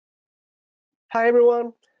Hi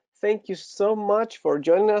everyone, thank you so much for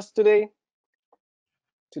joining us today.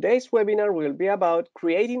 Today's webinar will be about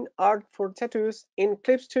creating art for tattoos in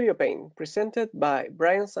Clip Studio Paint, presented by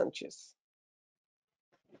Bryan Sánchez.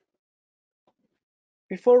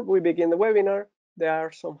 Before we begin the webinar, there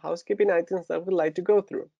are some housekeeping items that we'd like to go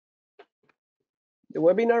through. The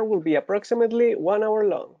webinar will be approximately 1 hour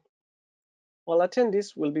long. All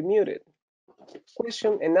attendees will be muted.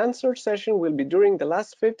 Question and answer session will be during the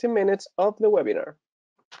last 15 minutes of the webinar.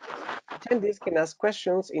 Attendees can ask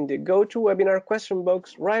questions in the GoToWebinar question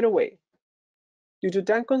box right away. Due to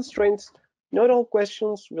time constraints, not all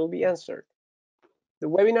questions will be answered. The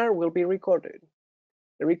webinar will be recorded.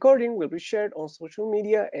 The recording will be shared on social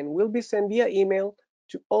media and will be sent via email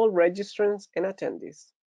to all registrants and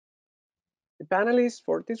attendees. The panelists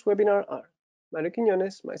for this webinar are Mario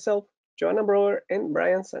Quiñones, myself, Joanna Brower, and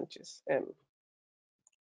Bryan Sánchez M.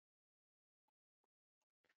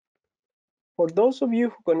 For those of you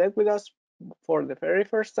who connect with us for the very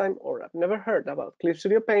first time or have never heard about Clip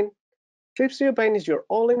Studio Paint, Clip Studio Paint is your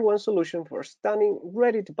all-in-one solution for stunning,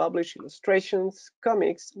 ready-to-publish illustrations,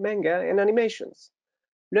 comics, manga, and animations.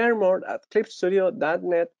 Learn more at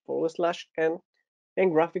clipstudio.net/n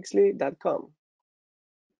and graphicsly.com.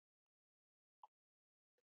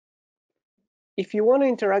 If you want to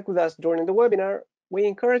interact with us during the webinar, we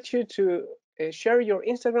encourage you to share your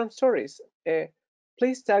Instagram stories.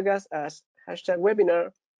 Please tag us as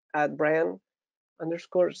 #webinar at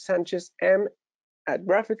Bryan_Sánchez M at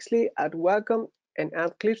Graphicsly, at Welcome, and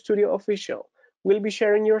at Clip Studio Official. We'll be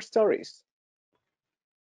sharing your stories.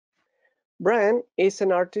 Bryan is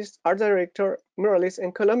an artist, art director, muralist,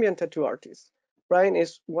 and Colombian tattoo artist. Bryan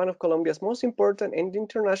is one of Colombia's most important and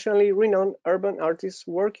internationally renowned urban artists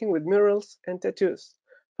working with murals and tattoos,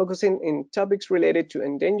 focusing in topics related to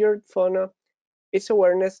endangered fauna, its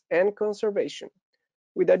awareness, and conservation.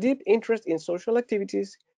 With a deep interest in social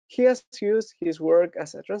activities, he has used his work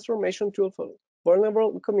as a transformation tool for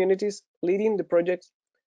vulnerable communities, leading the project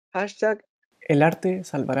 #El arte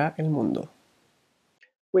salvará el mundo.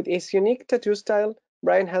 With his unique tattoo style,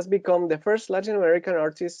 Bryan has become the first Latin American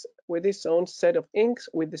artist with his own set of inks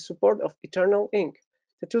with the support of Eternal Ink,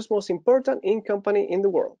 tattoo's most important ink company in the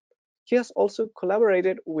world. He has also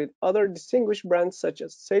collaborated with other distinguished brands such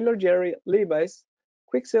as Sailor Jerry, Levi's,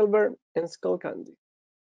 Quicksilver, and Skullcandy.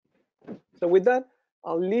 So with that,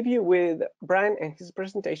 I'll leave you with Bryan and his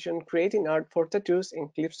presentation, Creating Art for Tattoos in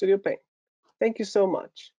Clip Studio Paint. Thank you so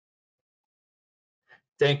much.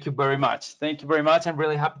 Thank you very much. Thank you very much. I'm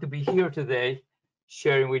really happy to be here today,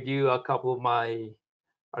 sharing with you a couple of my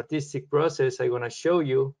artistic process. I'm gonna show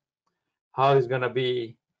you how it's gonna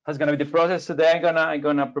be. How's gonna be the process today? I'm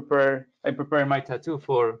gonna prepare. I prepare my tattoo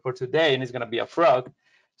for today, and it's gonna be a frog.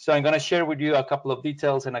 So I'm gonna share with you a couple of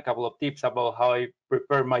details and a couple of tips about how I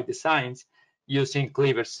prepare my designs using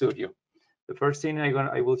Clever Studio. The first thing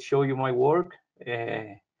I will show you my work.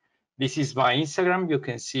 This is my Instagram. You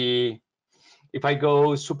can see. If I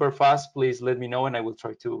go super fast, please let me know and I will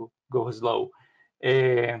try to go slow.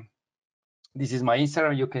 This is my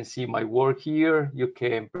Instagram. You can see my work here. You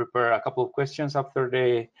can prepare a couple of questions at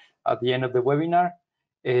the end of the webinar,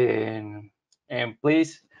 and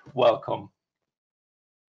please welcome.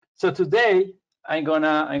 So today I'm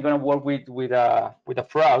gonna work with a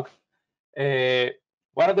frog.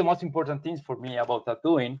 One of the most important things for me about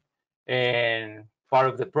tattooing and part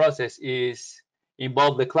of the process is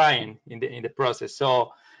involve the client in the process.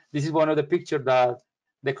 So this is one of the pictures that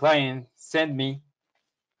the client sent me,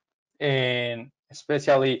 and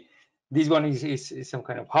especially this one is some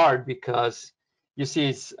kind of hard because you see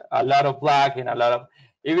it's a lot of black and a lot of,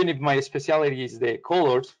 even if my specialty is the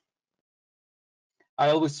colors, I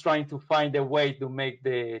always trying to find a way to make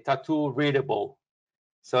the tattoo readable.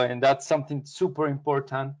 So, and that's something super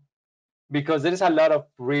important because there's a lot of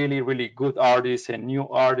really good artists and new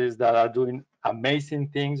artists that are doing amazing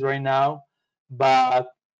things right now,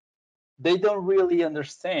 but they don't really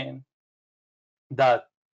understand that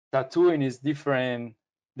tattooing is different,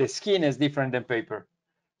 the skin is different than paper,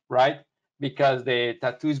 right? Because the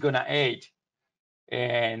tattoo is gonna age,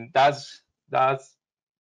 and that's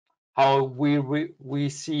how we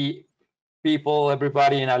see people,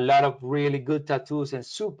 everybody, in a lot of really good tattoos and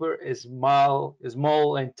super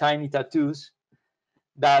small and tiny tattoos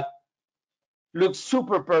that look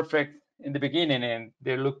super perfect in the beginning and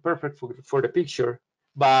they look perfect for the picture,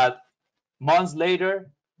 but months later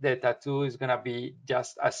the tattoo is gonna be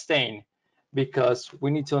just a stain because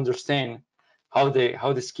we need to understand how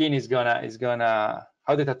the skin is gonna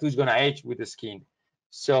how the tattoo is gonna age with the skin.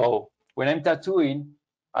 So when I'm tattooing,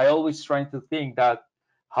 I always try to think that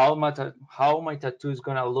how my tattoo is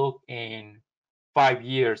gonna look in 5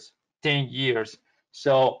 years, 10 years.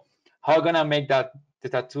 So how gonna make that the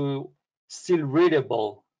tattoo still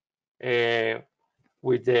readable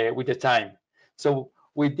with the time? So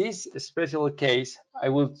with this special case, I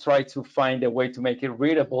will try to find a way to make it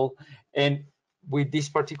readable. And with this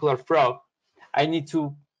particular frog, I need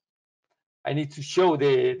to show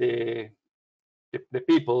the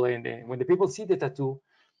people, and when the people see the tattoo,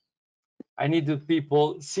 I need the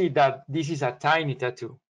people see that this is a tiny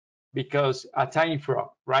tattoo, because a tiny frog,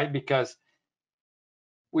 right? Because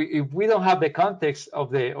if we don't have the context of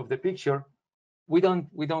the picture, we don't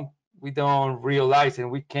realize, and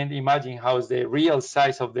we can't imagine how's the real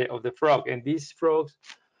size of the frog. And these frogs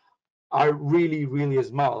are really, really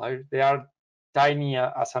small. They are tiny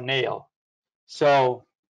as a nail. So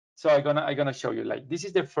I'm gonna show you. Like, this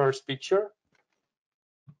is the first picture.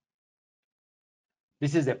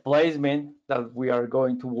 This is the placement that we are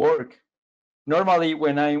going to work. Normally,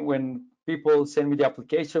 when people send me the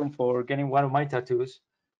application for getting one of my tattoos,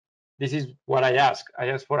 this is what I ask. I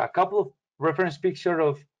ask for a couple of reference pictures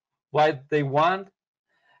of what they want,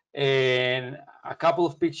 and a couple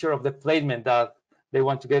of pictures of the placement that they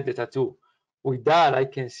want to get the tattoo. With that, I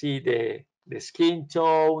can see the skin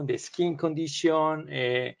tone, the skin condition.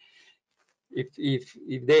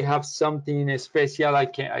 If they have something special, I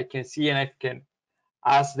can see, and I can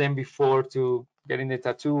ask them before to getting the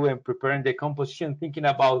tattoo and preparing the composition, thinking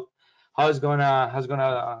about how it's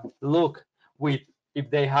gonna look with, if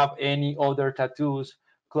they have any other tattoos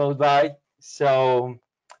close by. So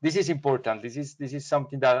this is important. This is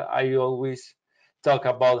something that I always talk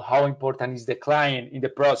about, how important is the client in the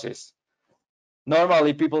process.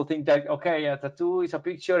 Normally people think that, okay, a tattoo is a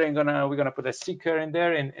picture, and we're gonna put a sticker in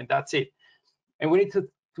there, and that's it. And we need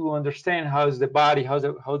to understand how is the body, how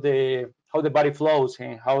the body flows,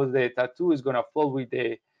 and how the tattoo is gonna flow with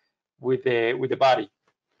the body.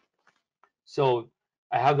 So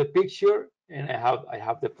I have the picture, and I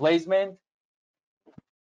have the placement.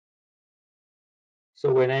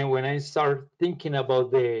 So when I start thinking about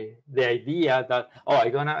the idea that, oh,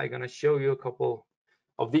 I'm gonna show you a couple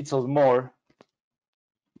of details more.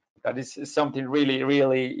 That is something really,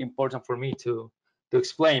 really important for me to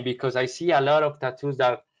explain, because I see a lot of tattoos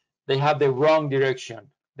that they have the wrong direction.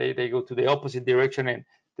 They go to the opposite direction, and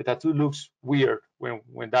the tattoo looks weird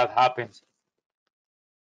when that happens.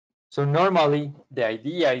 So normally the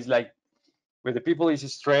idea is like, where the people is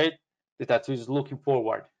straight, the tattoo is looking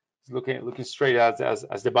forward. It's looking straight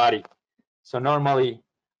as the body. So normally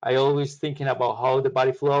I always thinking about how the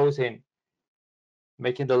body flows, and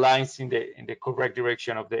making the lines in the correct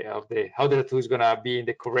direction of the how the tattoo is gonna be in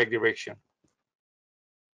the correct direction.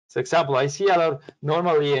 So example, I see a lot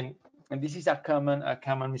normally, and this is a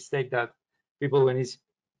common mistake that people, when he's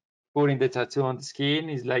putting the tattoo on the skin,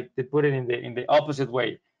 is like they put it in the opposite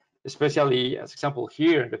way. Especially, as example,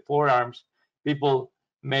 here in the forearms, people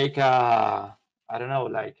make I don't know,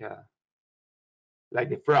 like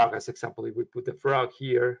the frog. As example, if we put the frog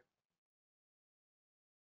here,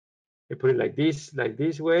 we put it like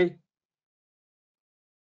this way,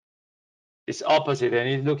 it's opposite, and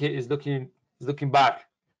it's looking back.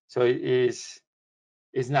 So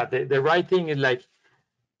it's not the right thing. Is like,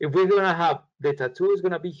 if we're gonna have the tattoo is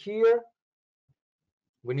gonna be here,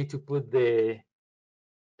 we need to put the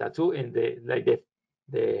tattoo in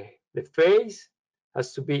the face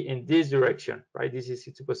has to be in this direction, right? This is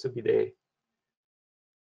supposed to be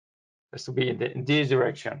has to be in this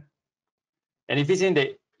direction. And if it's in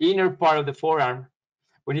the inner part of the forearm,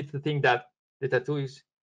 we need to think that the tattoo is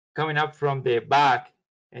coming up from the back,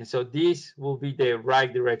 and so this will be the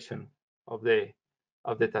right direction of the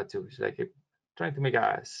tattoo. It's like trying to make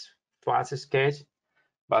a fast sketch,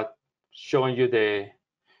 but showing you the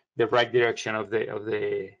right direction of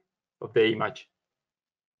the image.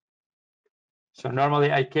 So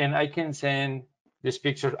normally I can send this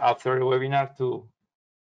picture after the webinar to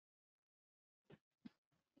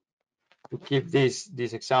keep this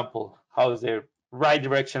example, how is the right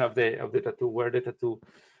direction of the tattoo, where the tattoo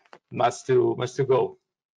must to go.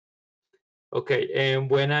 Okay, and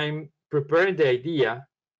when I'm preparing the idea,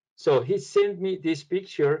 so he sent me this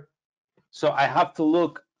picture, so I have to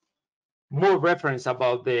look more reference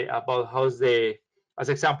about how's the, as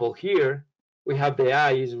example, here we have the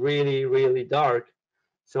eye is really, really dark,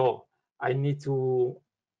 so I need to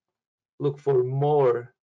look for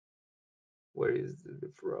more. Where is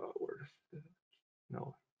the frog?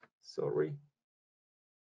 No, sorry.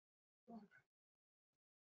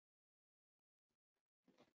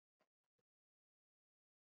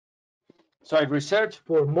 So I researched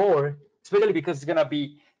for more, especially because it's gonna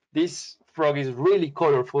be, this frog is really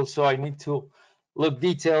colorful, so I need to look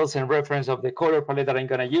details and reference of the color palette that I'm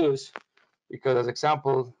gonna use. because as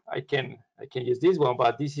example, I can use this one,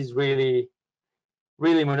 but this is really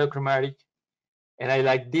monochromatic, and I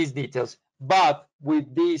like these details. But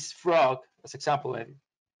with this frog, as example,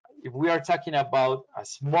 if we are talking about a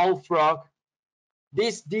small frog,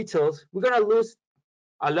 these details, we're gonna lose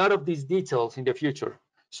a lot of these details in the future.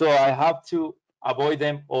 So I have to avoid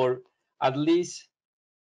them, or at least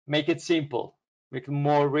make it simple, make it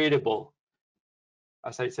more readable.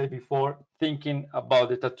 As I said before, thinking about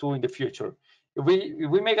the tattoo in the future. If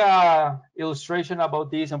we make a illustration about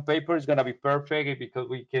this on paper, it's gonna be perfect because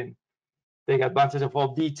we can take advantage of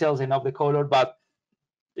all details and of the color. But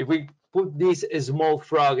if we put this small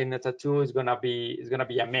frog in a tattoo, it's gonna be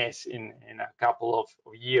a mess in a couple of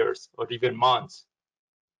years or even months.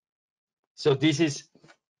 So this is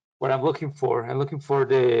what I'm looking for. I'm looking for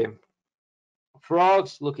the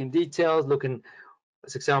frogs, looking details, looking,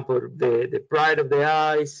 as example, the pride of the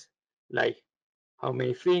eyes, like how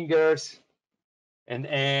many fingers,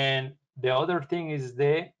 and the other thing is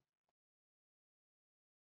the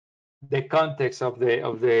context of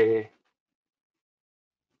the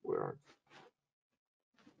where,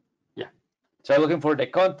 yeah. So I'm looking for the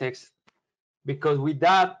context, because with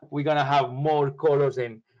that we're gonna have more colors,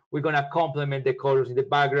 and we're gonna complement the colors in the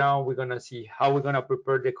background. We're gonna see how we're gonna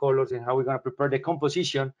prepare the colors and how we're gonna prepare the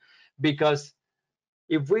composition, because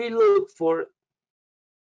if we look for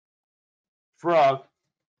frog,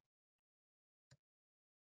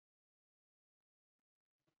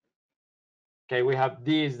 okay, we have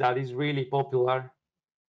this that is really popular.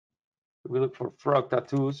 We look for frog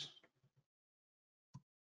tattoos.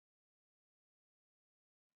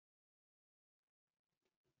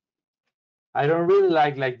 I don't really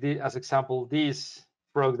like this, as example, these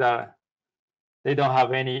frogs that they don't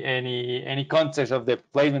have any context of the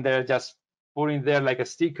placement. They're just putting there like a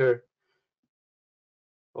sticker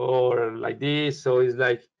or like this. So it's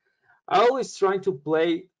like I always trying to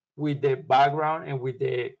play with the background and with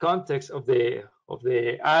the context of the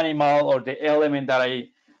animal or the element that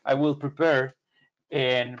I will prepare,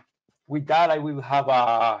 and with that I will have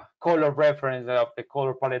a color reference of the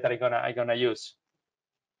color palette that I'm gonna use.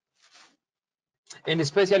 And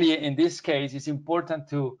especially in this case, it's important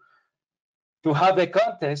to have the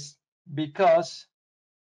context, because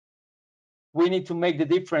we need to make the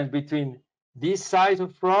difference between this size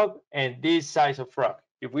of frog and this size of frog.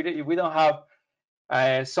 If we don't have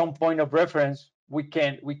some point of reference, we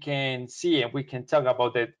can see and we can talk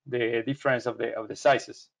about the difference of the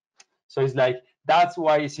sizes. So it's like that's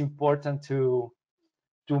why it's important to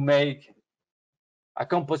make a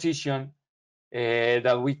composition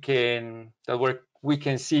that we can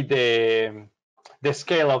see the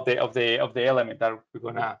scale of the element that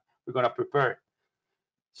we're gonna prepare.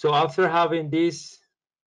 So after having these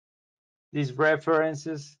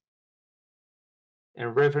references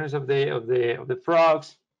and reference of the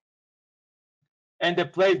frogs and the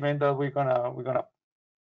placement that we're gonna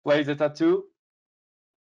place the tattoo,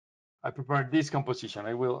 I prepared this composition.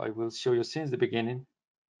 I will show you since the beginning,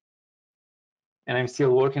 and I'm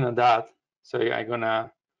still working on that. So I'm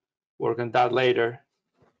gonna work on that later.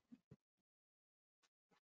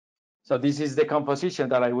 So this is the composition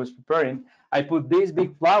that I was preparing. I put this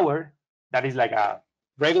big flower that is like a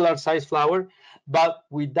regular size flower, but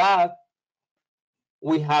with that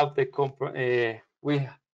we have we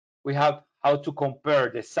have how to compare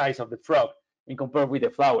the size of the frog and compare with the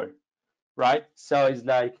flower, right? So it's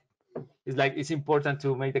important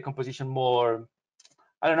to make the composition more,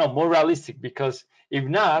 I don't know, more realistic, because if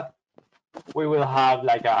not, we will have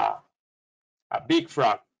like a big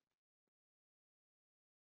frog.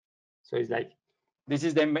 So it's like this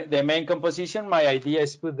is the main composition. My idea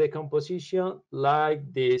is put the composition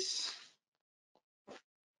like this.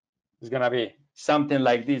 It's gonna be something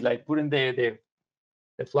like this, like putting the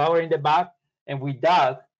flower in the back, and with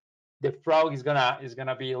that, the frog is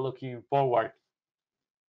gonna be looking forward.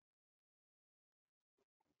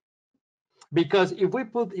 Because if we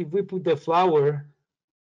put the flower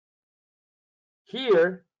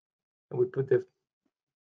here and we put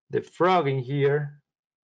the frog in here,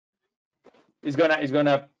 it's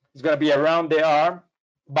gonna be around the arm,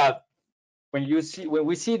 but when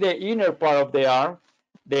we see the inner part of the arm,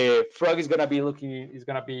 the frog is gonna be looking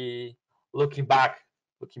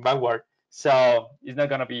backward. So it's not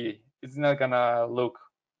gonna look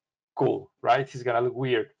cool, right? It's gonna look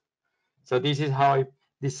weird. So this is how I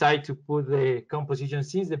decide to put the composition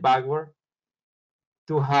since the backward,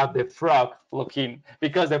 to have the frog looking,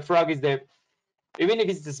 because the frog is even if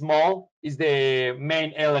it's small, is the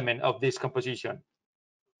main element of this composition.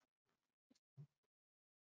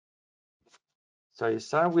 So I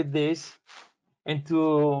start with this, and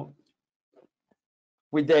to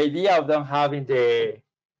with the idea of them having the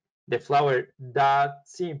flower that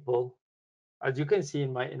simple, as you can see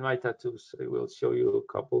in my tattoos. I will show you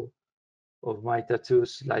a couple of my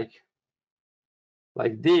tattoos like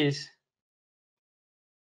this.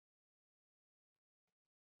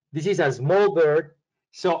 This is a small bird,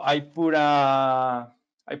 so I put the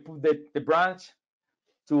branch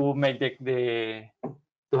to make the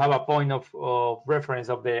to have a point of reference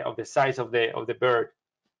of the size of the bird.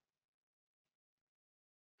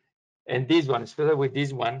 And this one, especially with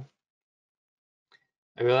this one,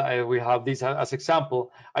 I will have this as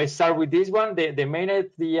example. I start with this one. The main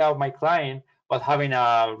idea of my client was having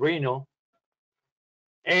a rhino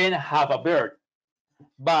and have a bird.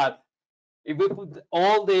 But if we put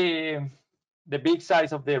all the big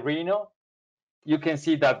size of the rhino, you can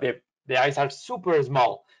see that the eyes are super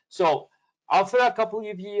small. So after a couple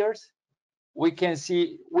of years, we can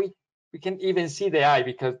see we can even see the eye,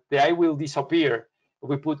 because the eye will disappear if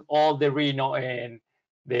we put all the rhino, and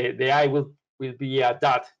the eye will be a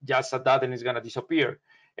dot, just a dot, and it's gonna disappear.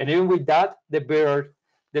 And even with that, the bird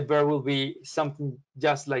will be something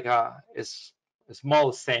just like a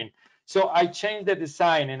small stain. So I changed the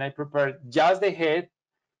design and I prepared just the head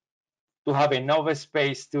to have enough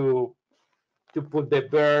space to put the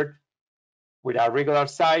bird with a regular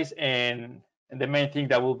size, and the main thing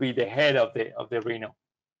that will be the head of the rhino.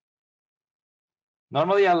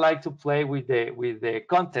 Normally, I like to play with the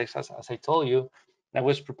context, as I told you. I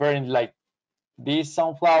was preparing like these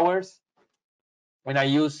sunflowers, when I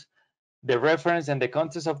use the reference and the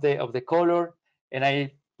context of the color, and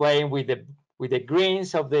I playing with the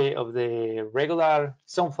greens of the regular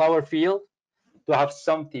sunflower field, to have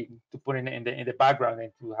something to put in the background,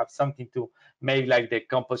 and to have something to make like the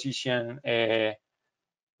composition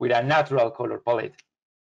with a natural color palette.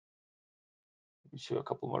 Let me show a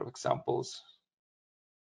couple more examples.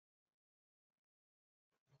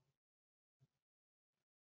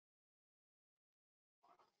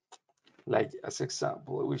 Like as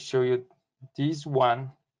example, I will show you this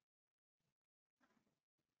one.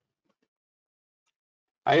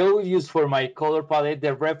 I always use for my color palette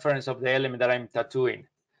the reference of the element that I'm tattooing.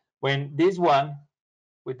 When this one,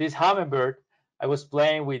 with this hummingbird, I was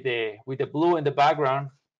playing with the blue in the background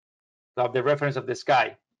to have the reference of the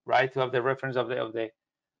sky, right? To have the reference of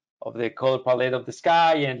the color palette of the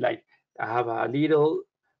sky, and like I have a little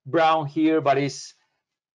brown here, but it's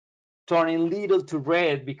turning little to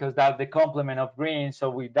red because that's the complement of green. So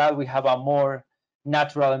with that, we have a more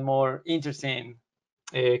natural and more interesting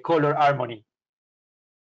color harmony.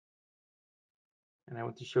 And I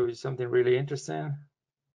want to show you something really interesting.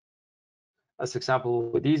 As example,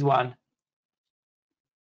 with this one,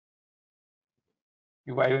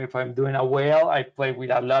 if I'm doing a whale, I play with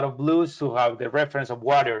a lot of blues to have the reference of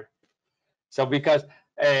water. So because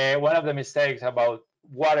one of the mistakes about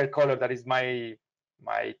watercolor, that is my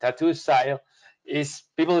tattoo style, is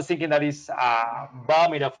people thinking that it's a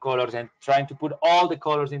vomit of colors and trying to put all the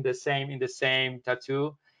colors in the same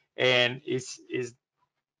tattoo, and is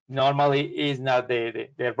normally is not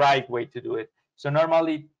the right way to do it. So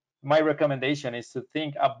normally my recommendation is to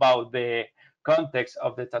think about the context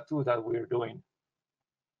of the tattoo that we're doing.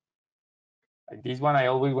 Like this one, I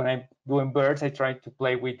always, when I'm doing birds, I try to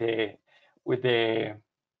play with the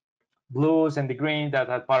blues and the green that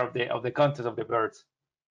are part of the context of the birds.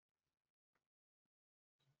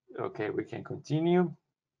 Okay, we can continue.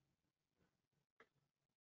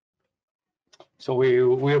 So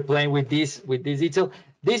we're playing with this detail.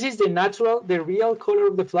 This is the real color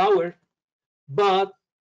of the flower, but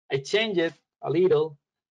I change it a little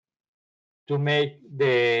to make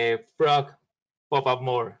the frog pop up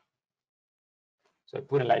more. So I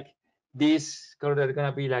put it like this color that's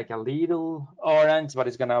gonna be like a little orange, but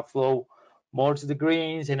it's gonna flow more to the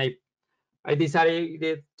greens. And I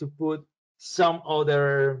decided to put some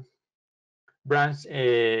other branch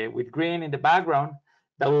with green in the background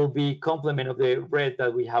that will be complement of the red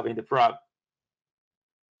that we have in the frog.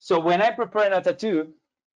 So when I prepare a tattoo,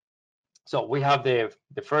 so we have the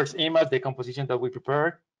first image, the composition that we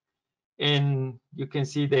prepared, and you can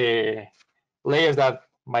see the layers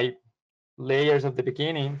layers of the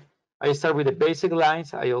beginning. I start with the basic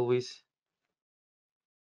lines. I always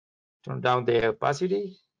turn down the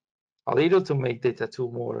opacity a little to make the tattoo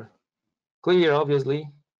more clear, obviously.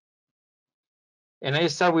 And I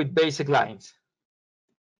start with basic lines.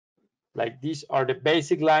 Like these are the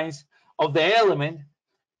basic lines of the element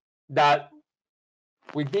that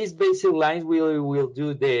with these basic lines, we will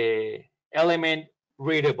do the element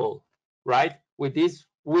readable, right? With this,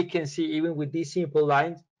 we can see, even with these simple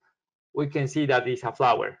lines, we can see that it's a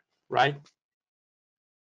flower, right?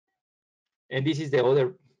 And this is the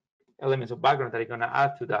other elements of background that I'm gonna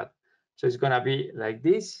add to that. So it's gonna be like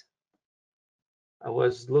this. I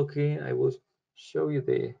was looking, I will show you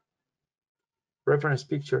the reference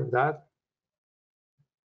picture of that.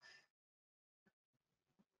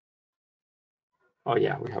 Oh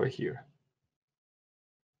yeah, we have it here.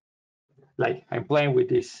 Like I'm playing with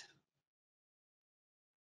this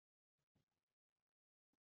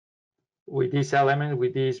element,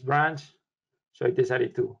 with this branch. So I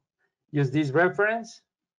decided to use this reference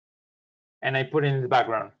and I put it in the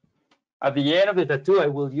background. At the end of the tattoo, I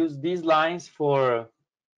will use these lines for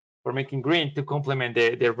making green to complement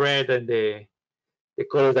the red and the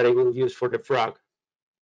color that I will use for the frog.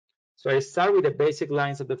 So I start with the basic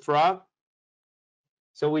lines of the frog.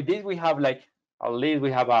 So with this, we have like, at least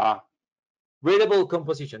we have a readable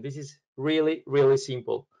composition. This is really, really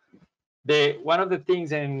simple. One of the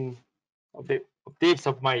things and of the tips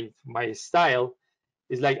of my style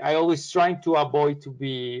is like I always trying to avoid to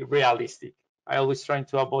be realistic. I always trying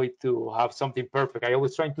to avoid to have something perfect. I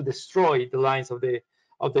always trying to destroy the lines of the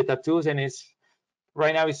tattoos, and it's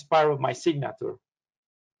right now it's part of my signature.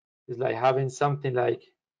 It's like having something like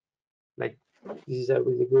this is a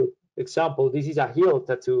really good example. This is a heel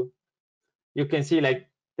tattoo. You can see like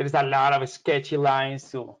there's a lot of sketchy lines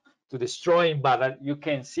to destroying, but you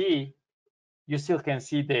still can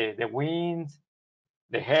see the wings,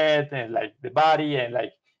 the head, and like the body, and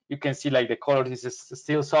like you can see like the color is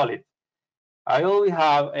still solid. I always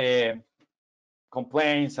have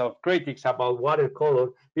complaints of critics about watercolor.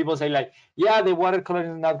 People say like, yeah, the watercolor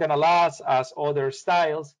is not gonna last as other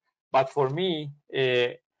styles, but for me,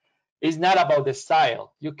 it's not about the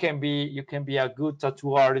style. You can be a good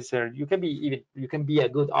tattoo artist, or you can be a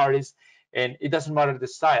good artist, and it doesn't matter the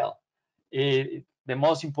style. The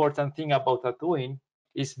most important thing about tattooing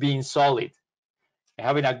is being solid,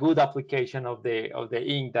 having a good application of the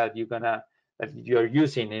ink that you're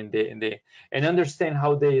using and understand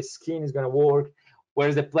how the skin is gonna work,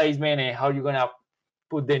 where's the placement, and how you're gonna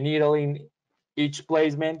put the needle in each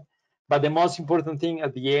placement. But the most important thing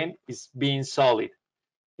at the end is being solid.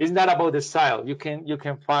 It's not about the style. You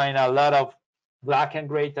can find a lot of black and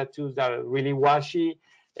gray tattoos that are really washy,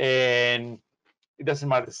 and it doesn't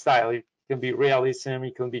matter the style. It can be realism,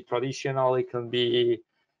 it can be traditional, it can be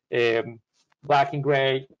um, black and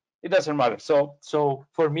gray. It doesn't matter. So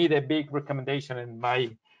for me, the big recommendation and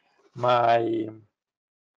my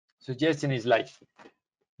suggestion is like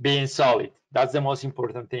being solid. That's the most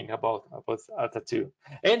important thing about a tattoo.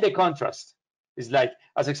 And the contrast is like,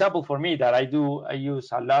 as example for me, that I use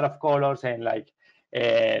a lot of colors, and like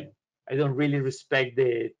I don't really respect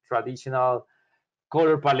the traditional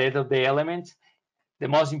color palette of the elements. The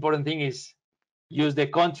most important thing is use the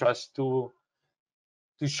contrast to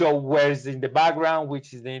show where is in the background,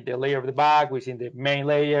 which is the layer of the back, which is in the main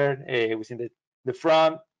layer, which is in the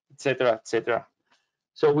front, etc., etc.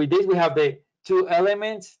 So with this, we have the two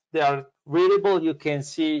elements. They are readable. You can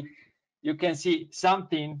see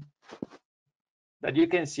something that you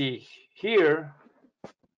can see here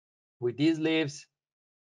with these leaves.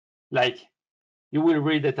 Like you will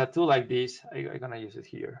read the tattoo like this. I'm gonna use it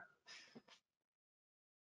here.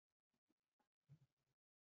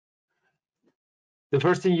 The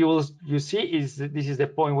first thing you see is this is the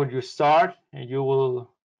point where you start, and you will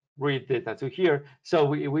read the tattoo here. So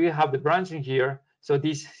we have the branching here. So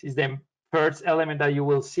this is the first element that you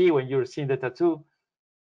will see when you're seeing the tattoo.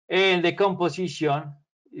 And the composition,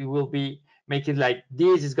 it will be make it like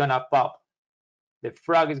this is gonna pop. The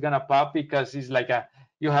frog is gonna pop because it's like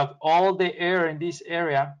you have all the air in this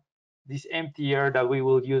area, this empty air that we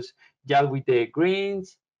will use just with the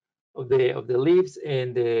greens of the leaves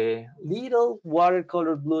and the little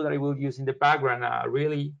watercolor blue that I will use in the background.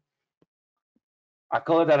 Really, a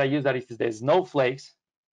color that I use that is the snowflakes.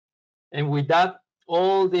 And with that,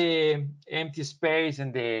 all the empty space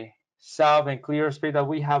and the soft and clear space that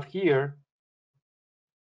we have here,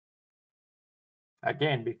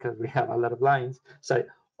 again, because we have a lot of lines, so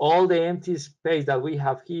all the empty space that we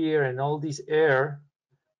have here and all this air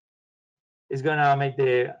is gonna make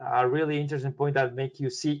a really interesting point that make you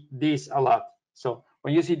see this a lot. So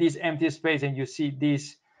when you see this empty space and you see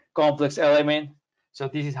this complex element, so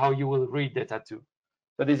this is how you will read the tattoo.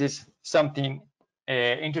 So this is something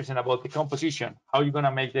interesting about the composition, how you're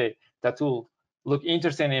gonna make the tattoo look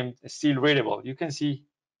interesting and still readable. You can see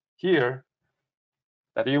here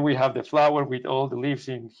that here we have the flower with all the leaves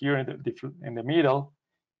in here in the middle.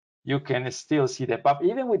 You can still see the pop,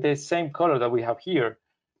 even with the same color that we have here.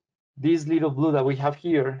 This little blue that we have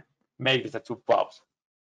here makes the tattoo pops.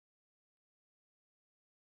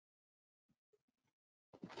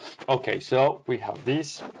 Okay, so we have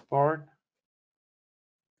this part.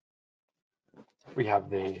 We have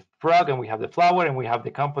the frog and we have the flower and we have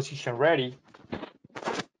the composition ready.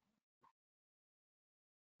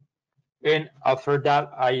 And after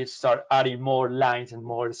that, I start adding more lines and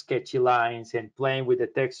more sketchy lines and playing with the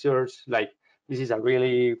textures. Like this is a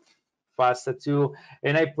really fast tattoo.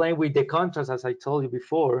 And I play with the contrast, as I told you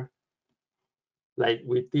before, like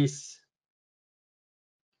with these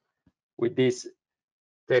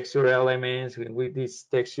texture elements, with these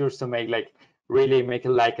textures to make like really make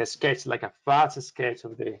it like a sketch, like a fast sketch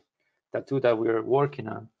of the tattoo that we're working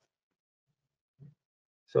on.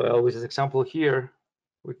 So always as example here,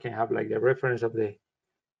 we can have like the reference of the,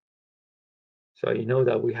 so you know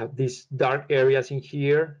that we have these dark areas in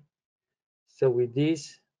here. So with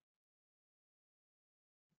this,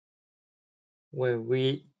 when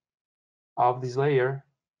we off this layer,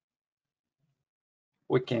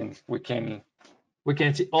 we can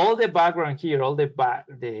see all the background here, all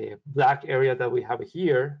the black area that we have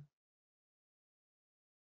here,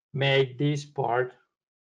 make this part,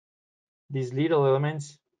 these little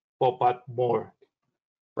elements pop up more,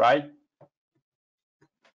 right?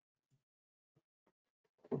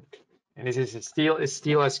 And this is still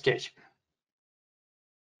a sketch.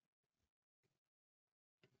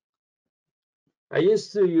 I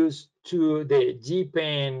used to use the G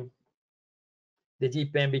pen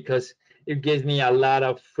because it gives me a lot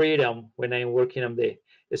of freedom when I'm working on the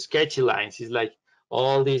sketchy lines. It's like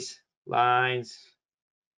all these lines,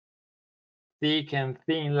 thick and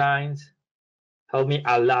thin lines, help me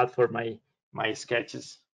a lot for my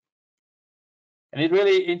sketches. And it's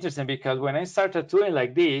really interesting because when I started doing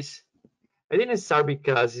like this, I didn't start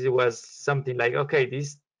because it was something like, okay,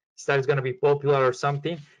 this style is gonna be popular or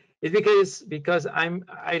something. It's because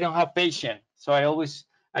I don't have patience. So I always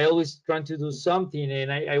trying to do something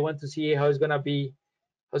and I want to see how it's gonna be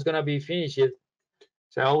finished.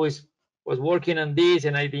 So I always was working on this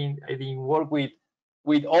and I didn't work with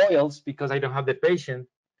oils because I don't have the patience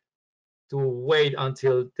to wait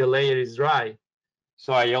until the layer is dry.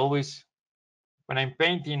 So I always, when I'm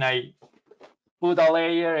painting, I put a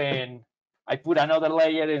layer and I put another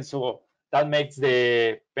layer, and so that makes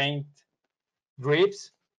the paint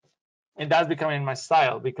drips, and that's becoming my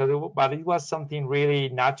style because but it was something really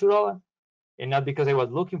natural and not because I was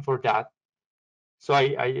looking for that. So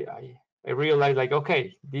I realized like,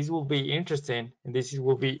 okay, this will be interesting and this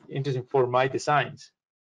will be interesting for my designs.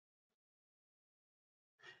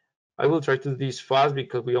 I will try to do this fast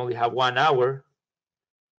because we only have 1 hour.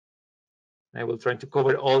 I will try to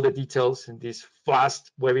cover all the details in this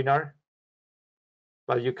fast webinar,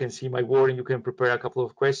 but you can see my work and you can prepare a couple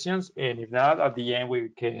of questions. And if not, at the end,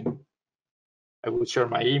 I will share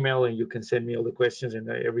my email and you can send me all the questions and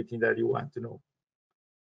everything that you want to know.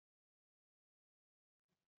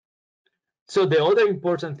 So the other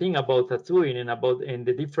important thing about tattooing and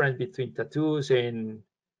the difference between tattoos and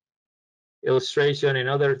illustration and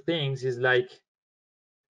other things is like,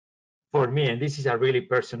 for me, and this is a really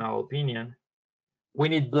personal opinion, we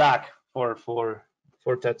need black for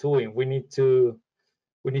tattooing. We need to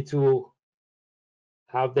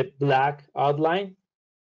have the black outline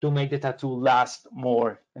to make the tattoo last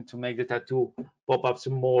more and to make the tattoo pop up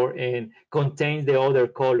some more and contain the other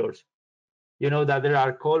colors. You know that there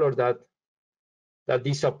are colors that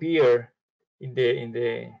disappear in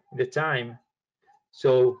the time.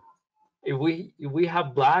 So if we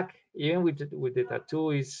have black, even with the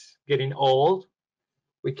tattoo is getting old,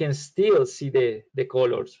 we can still see the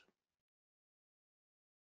colors.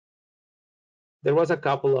 There was a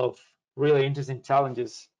couple of really interesting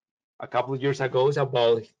challenges a couple of years ago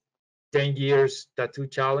about 10 years tattoo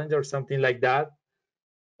challenge or something like that.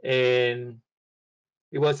 And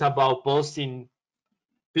it was about posting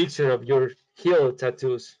picture of your heel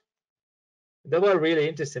tattoos. That was really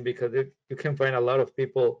interesting because you can find a lot of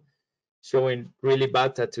people showing really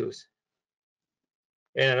bad tattoos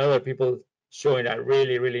and other people showing a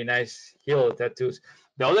really nice heel tattoos.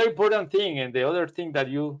 The other important thing and the other thing that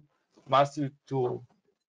you must do to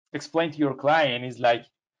explain to your client is like,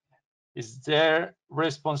 is their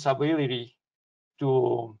responsibility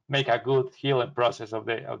to make a good healing process of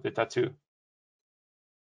the tattoo,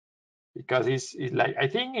 because it's like, I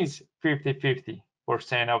think it's 50-50%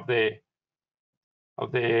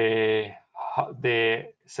 of the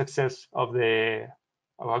success of a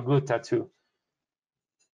good tattoo.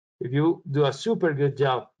 If you do a super good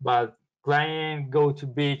job but client go to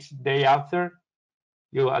beach day after,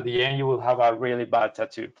 you at the end you will have a really bad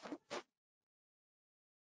tattoo.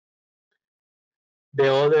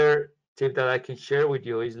 The other tip that I can share with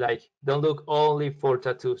you is like, don't look only for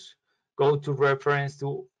tattoos. Go to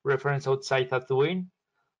reference outside tattooing.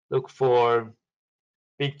 Look for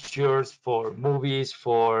pictures, for movies,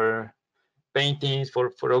 for paintings, for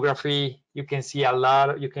photography, you can see a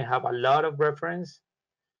lot, you can have a lot of reference,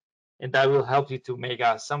 and that will help you to make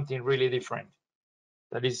something really different.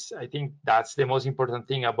 That is, I think that's the most important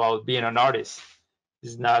thing about being an artist.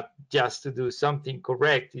 It's not just to do something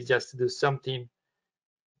correct, it's just to do something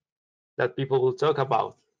that people will talk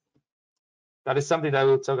about. That is something that I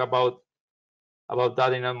will talk about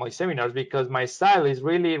that in my seminars, because my style is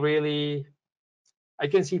really, really, I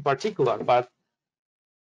can see particular, but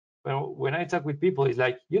when I talk with people, it's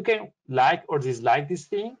like you can like or dislike this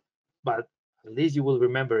thing, but at least you will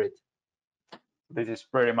remember it. This is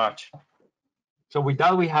pretty much. So with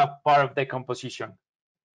that, we have part of the composition.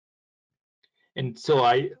 And so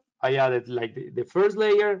I added like the first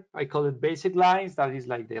layer, I call it basic lines. That is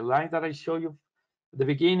like the line that I show you at the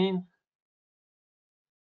beginning.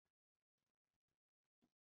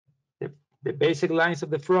 The basic lines of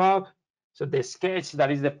the frog. So the sketch,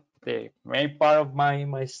 that is the main part of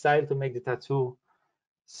my style to make the tattoo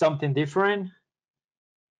something different.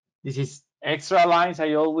 This is extra lines.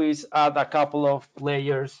 I always add a couple of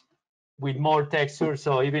layers with more texture.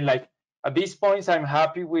 So even like at these points, I'm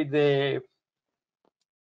happy with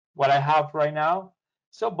what I have right now.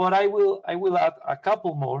 So, but I will add a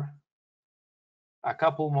couple more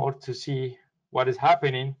to see what is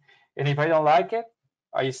happening. And if I don't like it,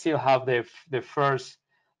 I still have the first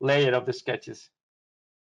layer of the sketches.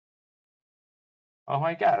 Oh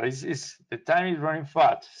my God, the time is running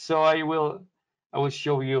fast. So I will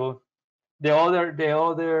show you the other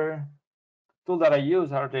tool that I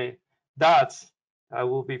use are the dots. That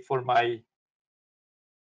will be for my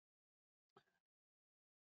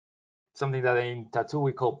something that in tattoo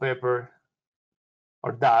we call pepper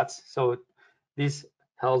or dots. So this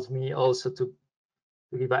helps me also to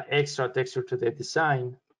give an extra texture to the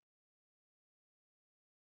design.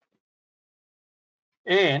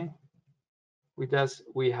 And with us,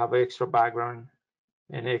 we have extra background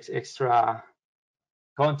and extra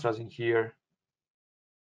contrast in here.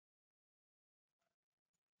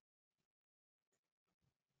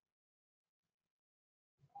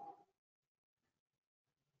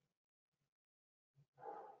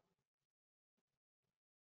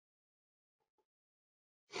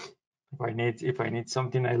 If I need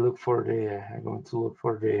something, I'm going to look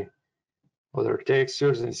for the other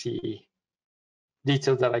textures and see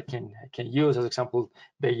details that I can use. As example,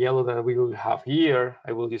 the yellow that we will have here,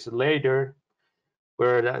 I will use it later.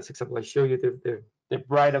 Where that's example, I show you the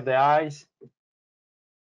bright of the eyes,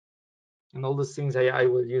 and all those things I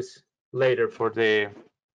will use later for the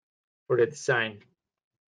design.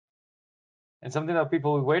 And something that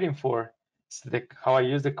people are waiting for is how I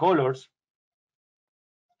use the colors.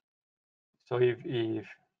 So if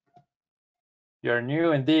you're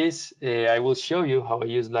new in this, I will show you how I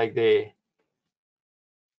use like this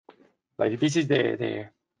is the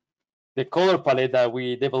color palette that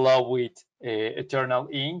we develop with Eternal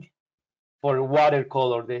Ink for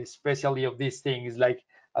watercolor. The specialty of this thing is like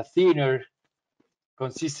a thinner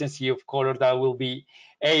consistency of color that will be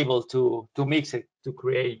able to mix it to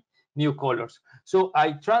create new colors. So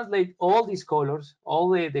I translate all these colors, all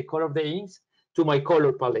the color of the inks to my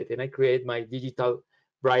color palette, and I create my digital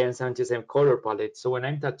Bryan Sánchez M color palette. So when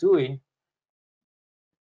I'm tattooing,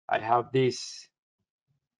 I have this,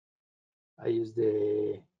 I use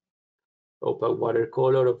the opaque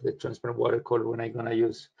watercolor of the transparent watercolor when I'm gonna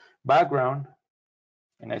use background,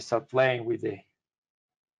 and I start playing with the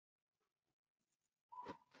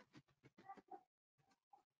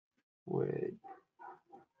wait.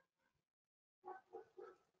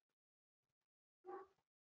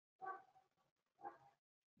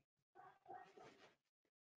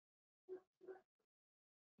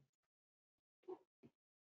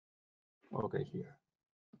 Okay, here.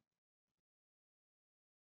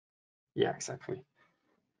 Yeah, exactly.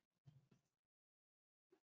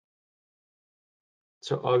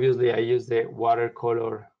 So obviously I use the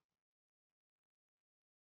watercolor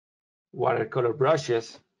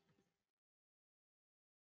brushes.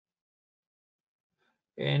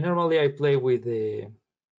 And normally I play with the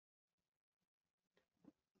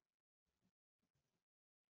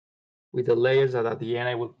layers that at the end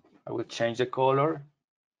I will change the color.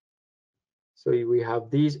 So we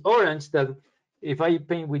have this orange that if I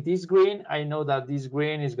paint with this green, I know that this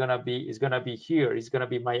green is gonna be here. It's gonna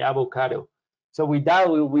be my avocado. So with that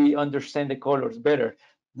we understand the colors better.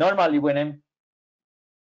 Normally when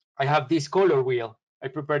I have this color wheel, I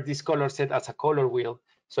prepare this color set as a color wheel.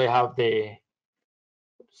 So I have the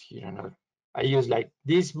here I use like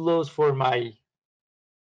these blues for my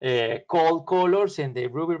cold colors and the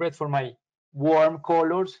ruby red for my warm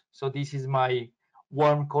colors. So this is my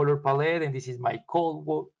warm color palette and this is my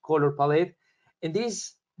cold color palette. And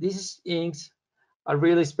this these inks are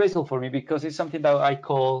really special for me because it's something that I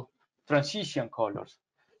call transition colors.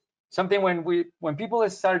 Something when people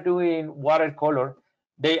start doing watercolor,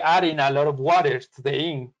 they add in a lot of water to the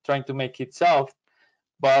ink, trying to make it soft.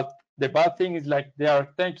 But the bad thing is like they are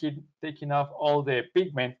taking off all the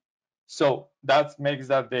pigment. So that makes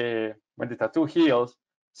that when the tattoo heals,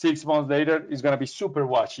 6 months later, it's gonna be super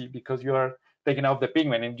washy because you are taking off the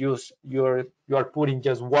pigment and you are putting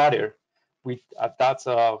just water with a touch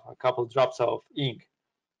of a couple drops of ink.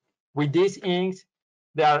 With these inks,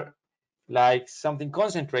 they are like something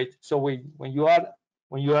concentrate. So when you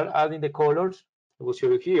are adding the colors, I will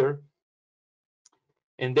show you here,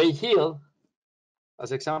 and they heal.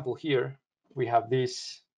 As example here, we have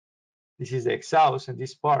this. This is the exhaust, and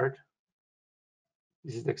this part.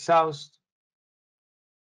 This is the exhaust,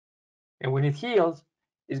 and when it heals,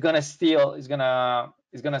 it's gonna still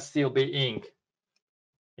be ink.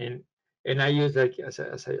 And I use like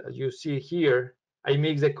as you see here, I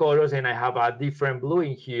mix the colors and I have a different blue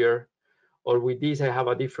in here, or with this I have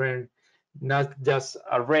a different, not just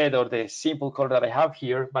a red or the simple color that I have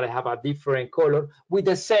here, but I have a different color with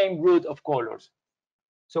the same root of colors.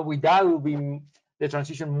 So with that will be the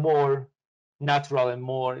transition more natural and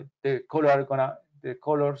more the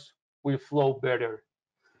colors will flow better.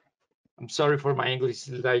 I'm sorry for my English,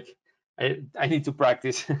 like I need to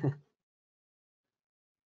practice.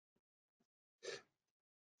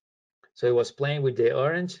 So I was playing with the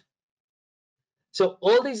orange. So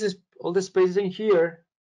all the spaces in here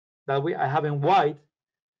that I have in white,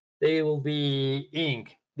 they will be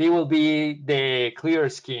ink. They will be the clear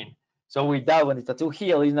skin. So with that, when the tattoo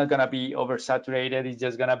heal, it's not gonna be oversaturated. It's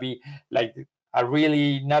just gonna be like a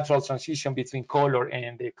really natural transition between color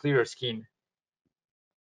and the clear skin.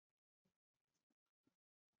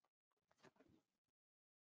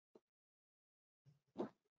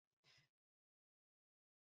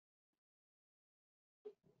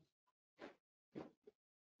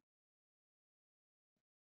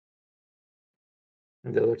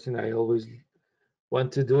 And the other thing I always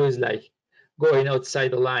want to do is like going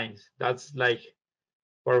outside the lines. That's like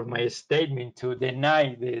part of my statement to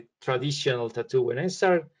deny the traditional tattoo. When I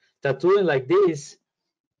start tattooing like this,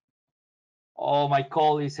 all my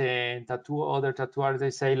colleagues and other tattoo artists, they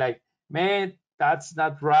say like, man, that's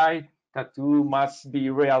not right. Tattoo must be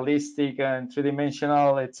realistic and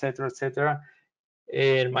three-dimensional, etc., etc.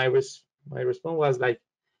 And my response was like,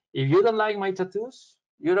 if you don't like my tattoos,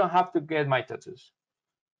 you don't have to get my tattoos.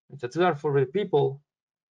 My tattoos are for the people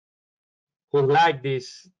who like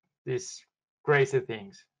these crazy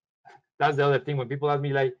things. That's the other thing. When people ask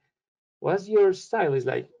me like, what's your style? It's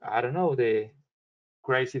like, I don't know, the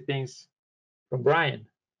crazy things from Bryan.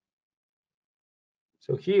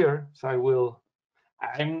 So here,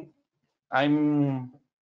 I'm I'm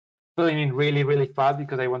filling in really, really fast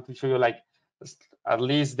because I want to show you like at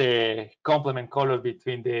least the complement color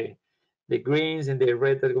between the greens and the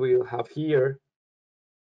red that we will have here.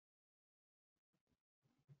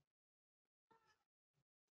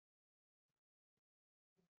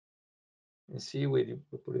 And see when you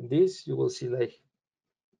put in this, you will see like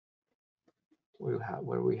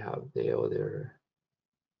where we have the other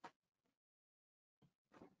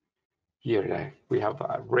here. Like we have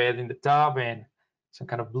red in the top and some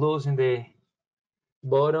kind of blues in the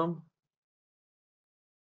bottom.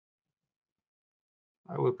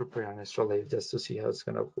 I will prepare an extra layer just to see how it's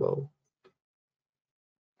gonna flow.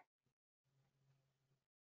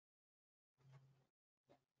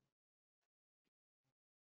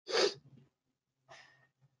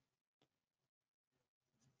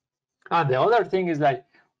 And the other thing is like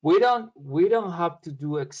we don't have to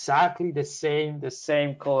do exactly the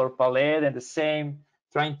same color palette and the same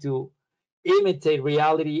trying to imitate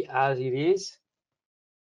reality as it is.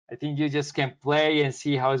 I think you just can play and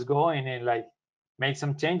see how it's going and like make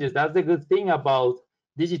some changes. That's the good thing about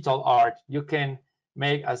digital art. You can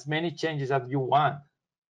make as many changes as you want.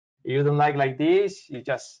 If you don't like this, you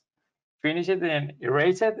just finish it and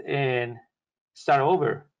erase it and start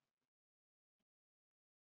over.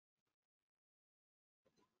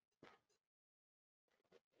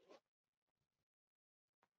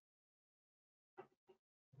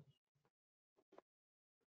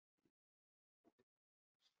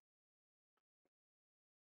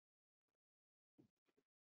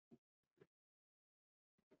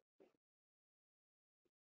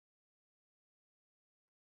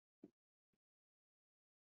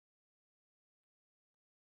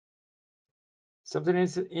 Something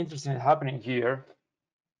is interesting happening here,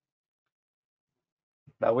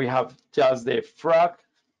 that we have just the frog,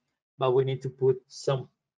 but we need to put some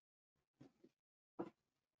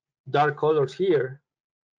dark colors here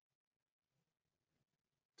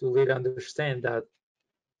to let understand that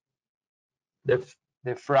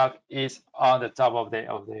the frog is on the top of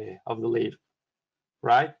the leaf,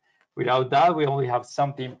 right? Without that, we only have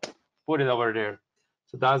something put it over there.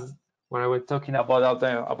 So that's what I was talking about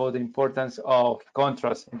the importance of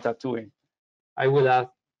contrast in tattooing. I will add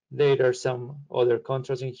later some other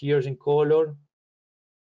contrast in here in color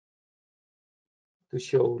to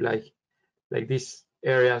show like these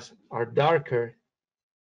areas are darker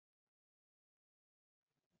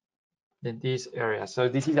than these areas. So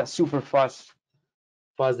this is a super fast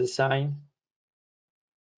design,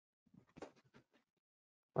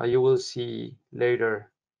 but you will see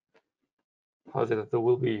later how the tattoo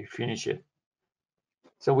will be finished.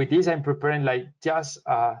 So with this, I'm preparing like just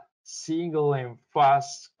a single and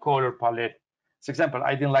fast color palette. For example,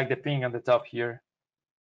 I didn't like the pink on the top here.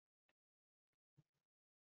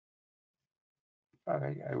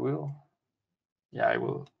 I will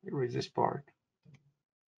erase this part.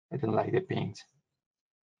 I don't like the pinks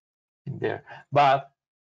in there, but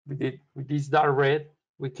with this dark red,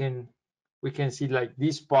 we can see like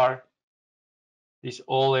this part, this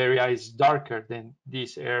whole area is darker than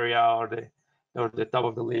this area or the top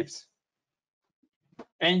of the leaves.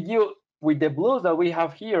 And you, with the blues that we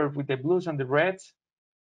have here, with the blues and the reds,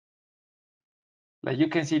 like you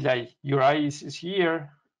can see like your eyes is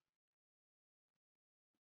here,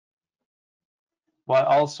 but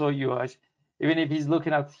also your eyes, even if he's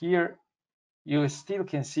looking at here, you still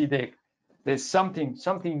can see there's something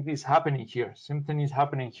is happening here. Something is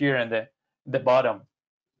happening here in the bottom.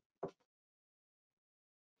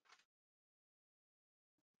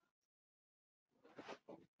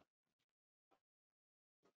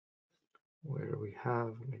 Where we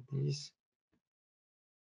have like this.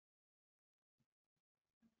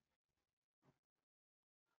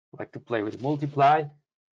 I like to play with multiply,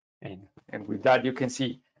 and with that you can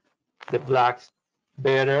see the blacks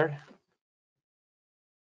better.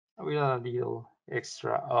 We have a little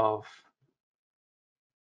extra of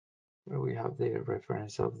where we have the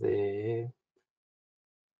reference of the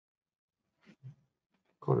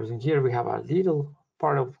colors in here. We have a little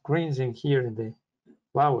part of greens in here in the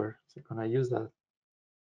flower, so I'm gonna use that.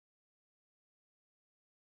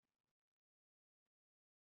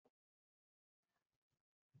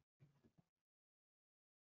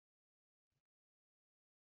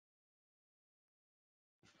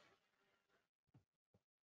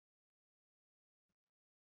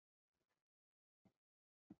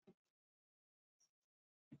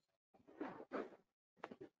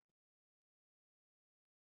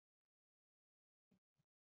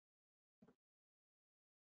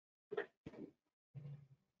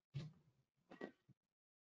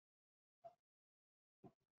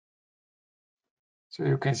 So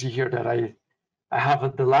you can see here that I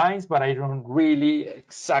have the lines, but I don't really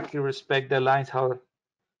exactly respect the lines how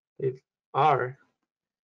they are.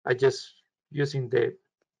 I just using the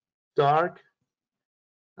dark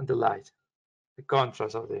and the light, the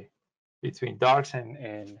contrast of the between darks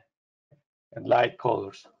and light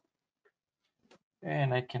colors.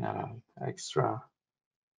 And I can add an extra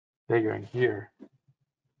layer in here.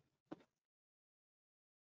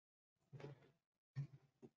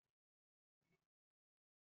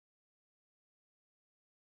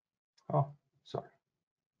 Oh, sorry.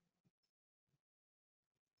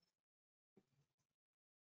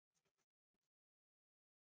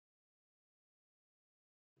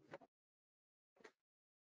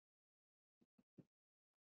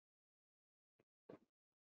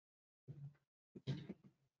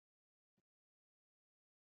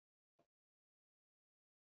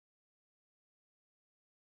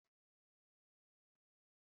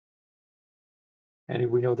 And if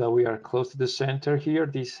we know that we are close to the center here,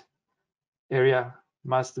 this area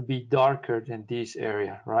must be darker than this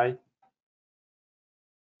area, right?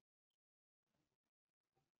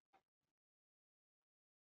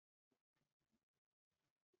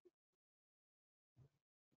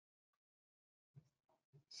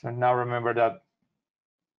 So now remember that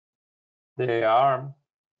the arm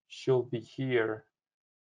should be here.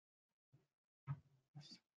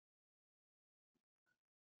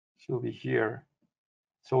 Should be here.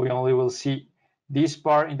 So we only will see this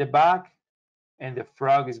part in the back, and the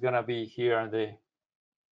frog is gonna be here on the.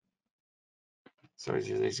 So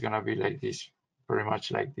it's gonna be like this, pretty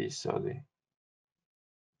much like this. So you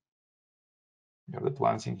have the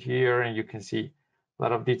plants in here, and you can see a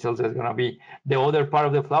lot of details. That's gonna be the other part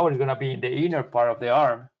of the flower is gonna be in the inner part of the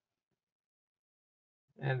arm,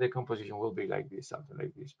 and the composition will be like this, something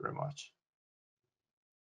like this, pretty much.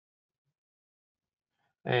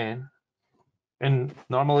 And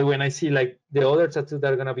normally when I see like the other tattoo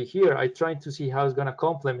that are gonna be here, I try to see how it's gonna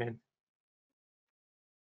complement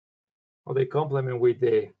they complement with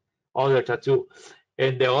the other tattoo.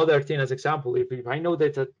 And the other thing, as example, if I know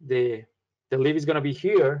that the leaf is gonna be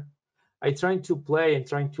here, I trying to play and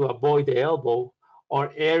trying to avoid the elbow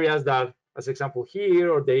or areas that, as example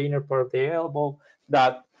here, or the inner part of the elbow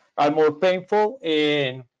that are more painful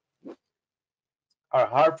and are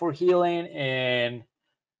hard for healing, and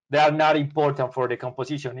they are not important for the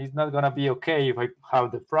composition. It's not gonna be okay if I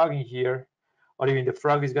have the frog in here, or even the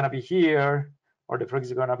frog is gonna be here, or the frog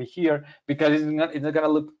is gonna be here, because it's not gonna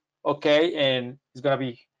look okay, and it's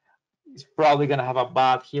probably gonna have a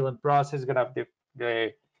bad healing process.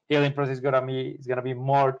 The healing process is gonna be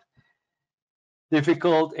more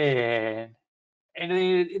difficult, and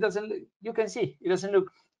it doesn't. You can see it doesn't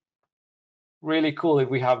look really cool if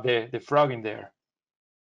we have the frog in there.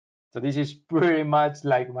 So this is pretty much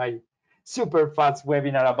like my super fast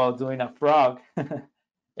webinar about doing a frog.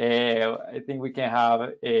 I think we can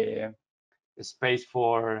have a space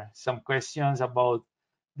for some questions about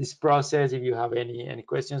this process. If you have any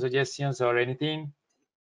questions, suggestions, or anything.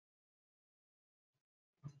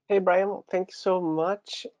 Hey, Brian, thank you so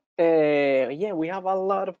much. Yeah, we have a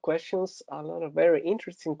lot of questions, a lot of very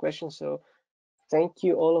interesting questions. So thank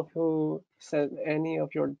you all of who said any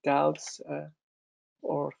of your doubts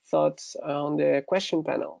or thoughts on the question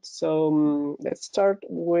panel. So let's start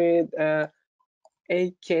with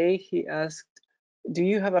AK. He asked, do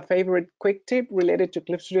you have a favorite quick tip related to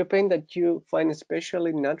Clip Studio Paint that you find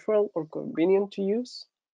especially natural or convenient to use?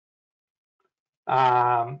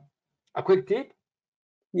 A quick tip?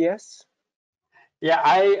 Yes. Yeah,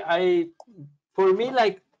 I for me,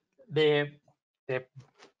 like the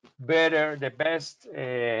best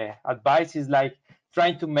advice is like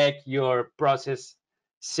trying to make your process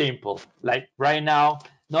simple. Like right now,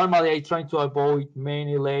 normally I try to avoid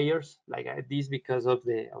many layers like this because of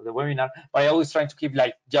the webinar, but I always try to keep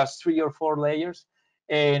like just 3 or 4 layers,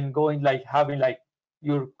 and going like having like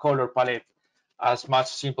your color palette as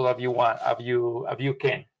much simple as you want, as you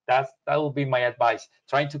can. That will be my advice.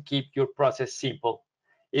 Trying to keep your process simple,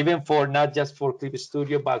 even for not just for Clip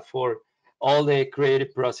Studio, but for all the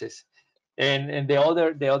creative process. And the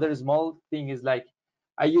other small thing is like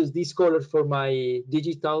I use these colors for my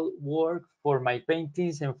digital work, for my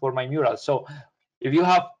paintings, and for my murals. So if you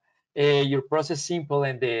have your process simple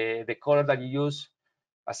and the color that you use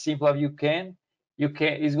as simple as you can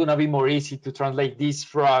it's gonna be more easy to translate this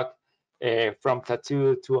frog from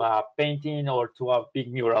tattoo to a painting or to a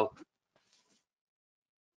big mural.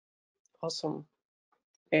 Awesome.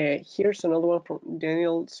 Here's another one from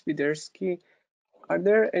Daniel Swiderski. Are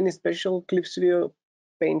there any special Clip Studio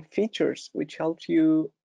Paint features which helped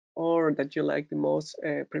you or that you like the most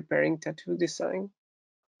preparing tattoo design?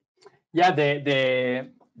 Yeah,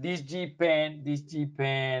 this G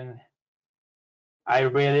pen, I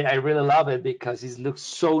really love it because it looks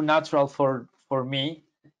so natural for me.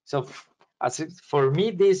 So for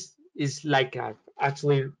me, this is like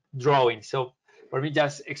actually drawing. So for me,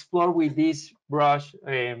 just explore with this brush,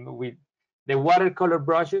 with the watercolor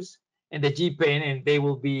brushes and the G pen, and they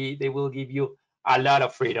will give you a lot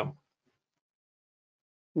of freedom.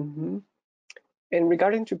 Mm-hmm. And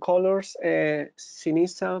regarding to colors,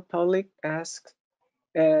 Sinisa Paulik asks,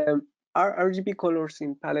 are RGB colors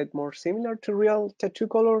in palette more similar to real tattoo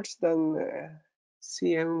colors than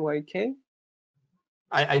CMYK?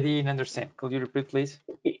 I didn't understand. Could you repeat, please?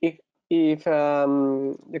 If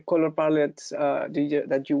the color palettes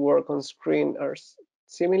that you work on screen are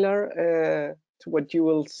similar to what you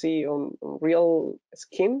will see on real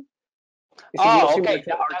skin, is it more similar Okay.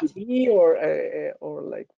 to RGB or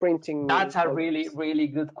like printing? That's a colors? really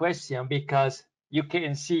good question, because you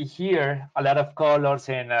can see here a lot of colors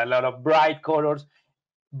and a lot of bright colors,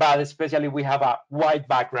 but especially we have a white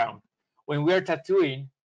background. When we are tattooing,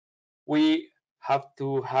 we have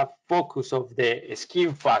to have focus of the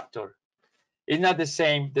skin factor. It's not the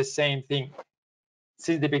same thing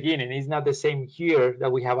since the beginning. It's not the same here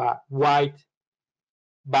that we have a white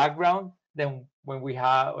background than when we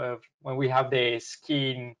have the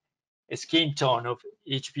skin tone of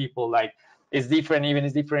each people. Like it's different, even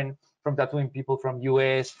it's different from tattooing people from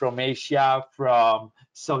US, from Asia, from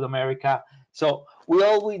South America. So we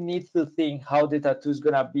always need to think how the tattoo is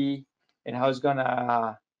gonna be and how it's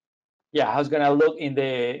gonna look in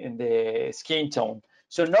the skin tone.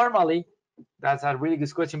 So normally that's a really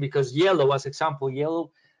good question, because yellow, as example,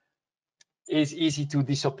 yellow is easy to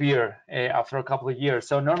disappear after a couple of years.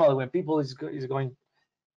 So normally when people is going,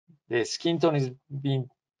 the skin tone is being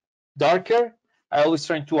darker, I always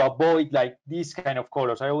try to avoid like these kind of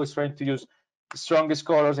colors. I always try to use the strongest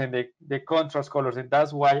colors and the contrast colors, and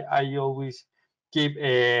that's why I always keep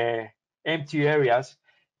empty areas,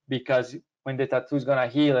 because when the tattoo is gonna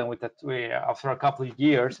heal and with after a couple of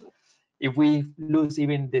years, if we lose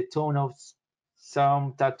even the tone of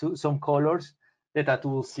some tattoo, some colors, the tattoo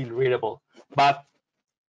will still readable. But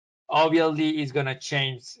obviously, it's gonna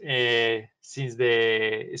change since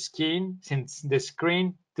the screen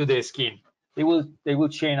to the skin. They will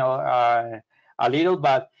change a little,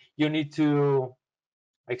 but you need to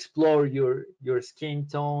explore your skin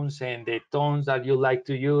tones and the tones that you like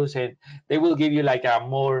to use, and they will give you like a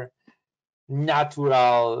more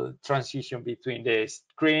natural transition between the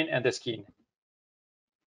screen and the skin.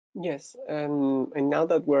 Yes, and now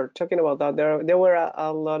that we're talking about that, there were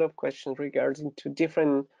a lot of questions regarding to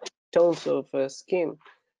different tones of skin.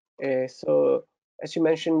 So as you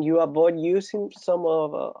mentioned, you avoid using some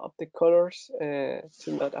of the colors to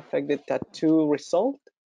not affect the tattoo result.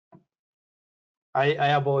 I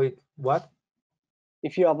avoid what?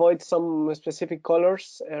 If you avoid some specific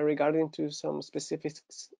colors regarding to some specific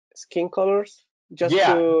skin colors, just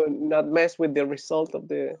Yeah, to not mess with the result of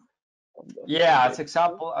the yeah. As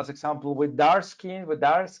tattoo. example, with dark skin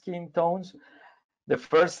tones, the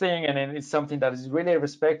first thing, and then it's something that is really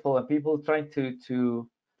respectful, and people trying to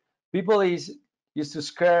people is used to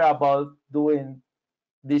scare about doing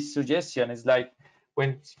this suggestion. It's like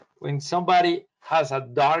when somebody has a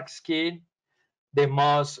dark skin, the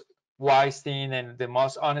most wise thing and the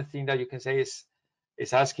most honest thing that you can say is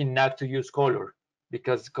asking not to use color,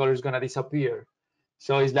 because color is gonna disappear.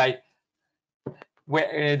 So it's like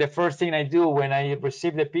the first thing I do when I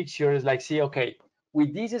receive the picture is like, see, okay,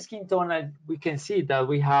 with this skin tone, we can see that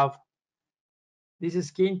we have this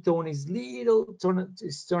skin tone is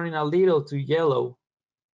turning a little to yellow.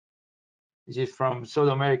 This is from South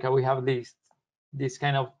America. We have this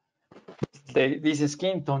kind of this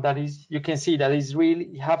skin tone that is, you can see that is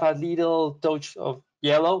really have a little touch of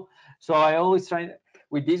yellow. So I always try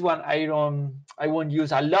with this one. I won't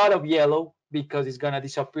use a lot of yellow because it's gonna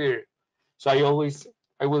disappear. So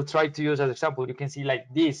I will try to use as example. You can see like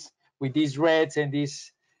this with these reds and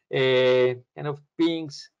these kind of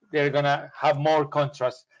pinks. They're gonna have more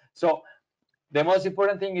contrast. So the most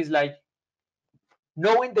important thing is like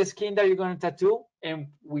knowing the skin that you're going to tattoo, and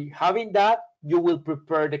having that, you will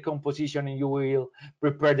prepare the composition and you will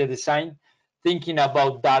prepare the design thinking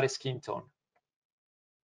about that skin tone.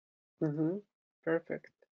 Perfect.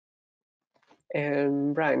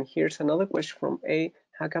 And Brian, here's another question from A.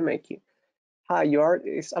 Hakameki. Hi, your art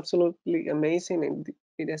is absolutely amazing and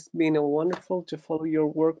it has been a wonderful to follow your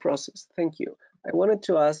work process. Thank you. I wanted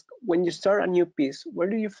to ask, when you start a new piece, where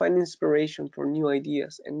do you find inspiration for new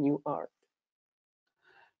ideas and new art?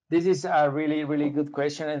 This is a really, really good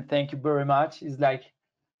question, and thank you very much. It's like,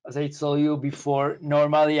 as I told you before,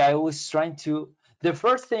 normally I was trying to, the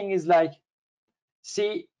first thing is like,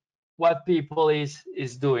 see what people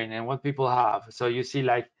is doing and what people have. So you see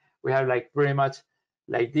like, we have like pretty much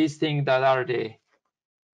like these things that are the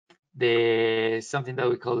something that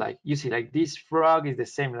we call like, you see like this frog is the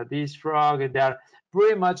same as this frog, and they are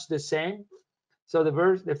pretty much the same. So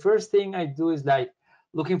the first thing I do is like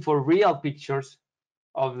looking for real pictures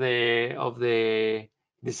of the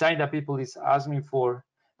design that people is asking me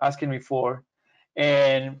for,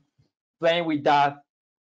 and playing with that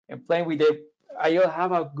and playing with it. I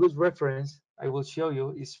have a good reference I will show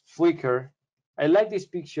you is Flickr. I like this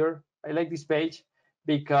picture, I like this page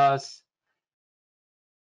because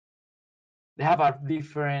they have a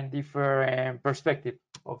different perspective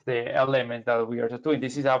of the element that we are doing.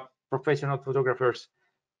 This is a professional photographer's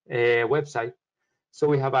website, so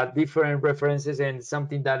we have a different references and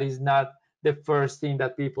something that is not the first thing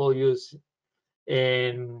that people use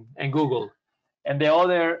in Google. And the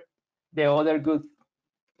other good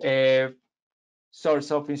uh,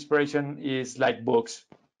 source of inspiration is like books,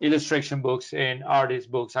 illustration books and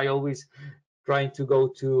artist books. I always trying to go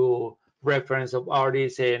to reference of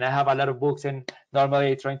artists, and I have a lot of books, and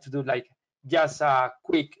normally trying to do like just a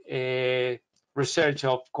quick research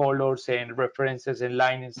of colors and references and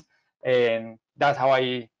lines, and that's how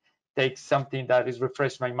I take something that is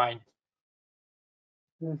refresh my mind.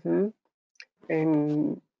 Mm-hmm.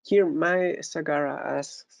 And here, Mai Sagara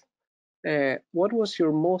asks, what was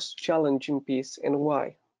your most challenging piece and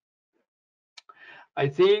why? I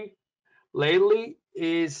think lately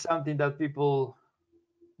is something that people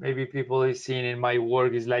is seeing in my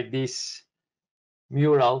work is like this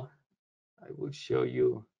mural. I will show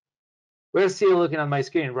you. We're still looking at my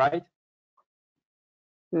screen, right?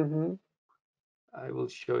 Mm-hmm. I will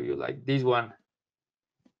show you like this one.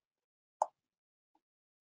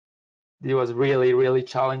 It was really, really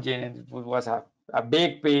challenging, and it was a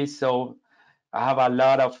big piece. So I have a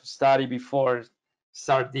lot of study before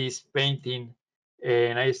start this painting.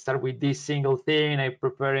 And I start with this single thing. I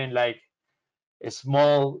preparing like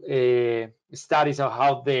small studies of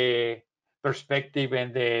how the perspective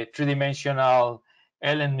and the three-dimensional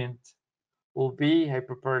element will be. I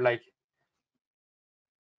prepare like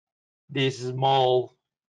this small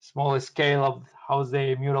scale of how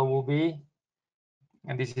the mural will be,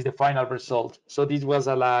 and this is the final result. So this was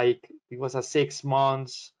it was a 6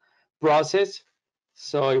 months process,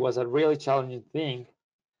 so it was a really challenging thing,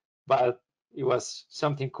 but it was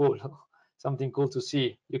something cool something cool to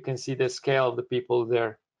see. You can see the scale of the people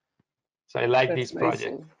there, so I like That's this project.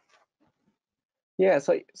 amazing. Yeah,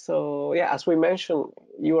 so yeah, as we mentioned,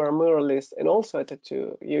 you are a muralist and also a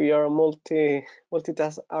tattoo. You're a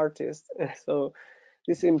multitask artist. So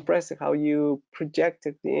this is impressive how you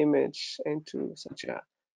projected the image into such a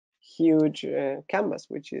huge canvas,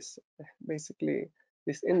 which is basically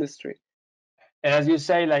this industry. And as you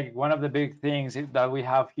say, like one of the big things that we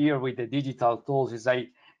have here with the digital tools is like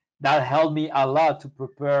that helped me a lot to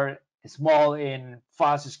prepare small and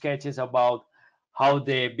fast sketches about how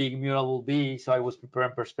the big mural will be. So I was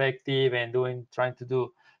preparing perspective and trying to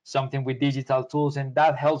do something with digital tools, and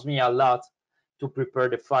that helps me a lot to prepare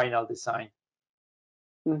the final design.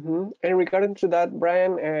 And regarding to that,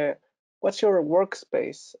 Bryan, what's your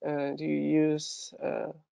workspace? Do you use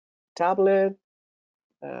tablet,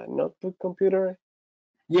 notebook, computer?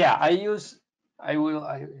 Yeah, I will.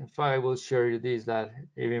 In fact, I will share you this that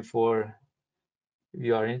even for if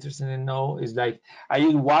you are interested in know is like I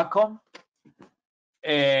use Wacom,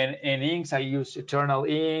 and in inks I use Eternal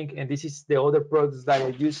Ink, and this is the other products that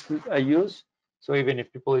I use. So even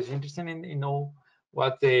if people is interested in know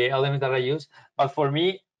what the element that I use, but for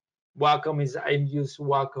me, Wacom is I use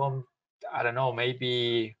Wacom. I don't know,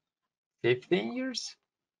 maybe 15 years,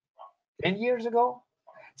 10 years ago,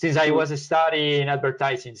 since I Hmm. was studying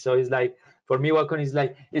advertising. So it's like for me, Wacom is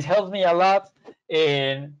like it helps me a lot.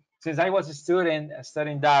 And since I was a student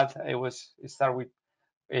studying that, I was start with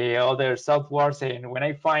other softwares, and when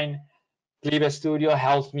I find Clip Studio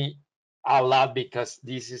helps me a lot because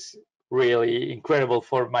this is really incredible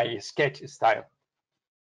for my sketch style.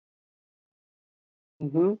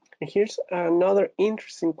 And here's another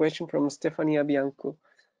interesting question from Stefania Bianco.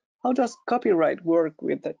 How does copyright work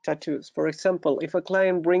with the tattoos? For example, if a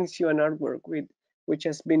client brings you an artwork which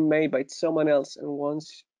has been made by someone else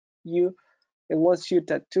you and wants you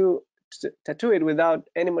tattoo it without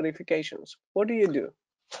any modifications, what do you do?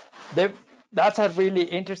 The, that's a really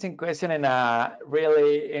interesting question and a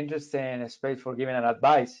really interesting space for giving an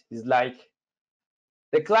advice. It's like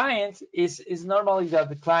the client is normally that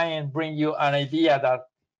the client bring you an idea that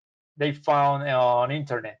they found on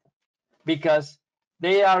internet because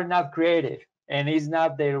they are not creative and it's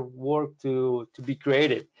not their work to be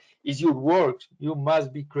creative. It's your work. You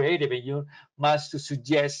must be creative and you must to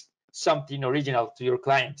suggest something original to your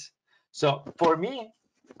clients. So for me,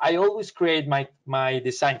 I always create my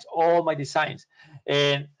designs, all my designs,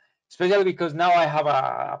 and especially because now I have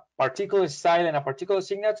a particular style and a particular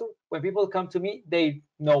signature. When people come to me, they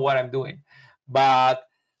know what I'm doing. But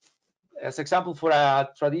as example for a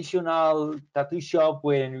traditional tattoo shop,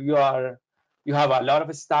 when you have a lot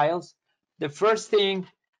of styles, the first thing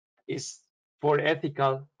is for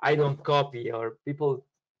ethical. I don't copy, or people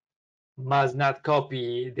must not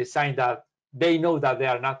copy design that they know that they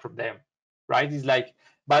are not from them, right? It's like,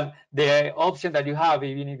 but the option that you have,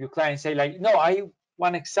 even if your client say like, no, I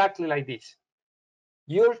want exactly like this,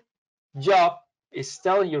 your job is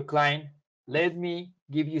telling your client, let me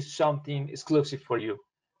give you something exclusive for you,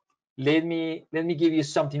 let me give you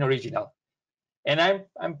something original. And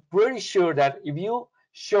I'm pretty sure that if you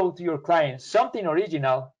show to your client something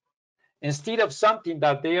original instead of something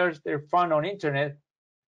that they're found on internet,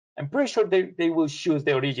 I'm pretty sure they will choose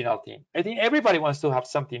the original thing. I think everybody wants to have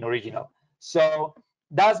something original. So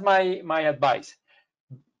that's my advice.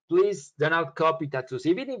 Please do not copy tattoos.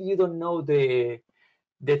 Even if you don't know the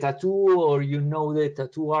tattoo, or you know the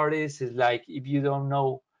tattoo artist, is like if you don't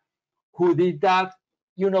know who did that,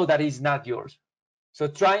 you know that it's not yours. So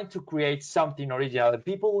trying to create something original, and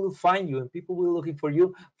people will find you, and people will looking for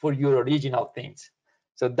you for your original things.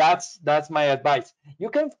 So that's my advice. You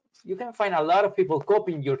can find a lot of people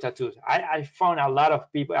copying your tattoos. I found a lot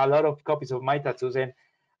of people, a lot of copies of my tattoos, and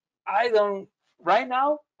I don't right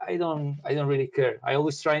now. I don't really care. I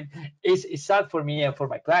always try. It's sad for me and for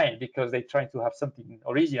my client because they trying to have something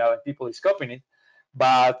original and people is copying it,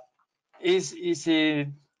 but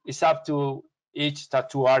it's up to each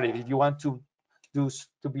tattoo artist. If you want to do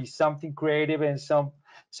to be something creative and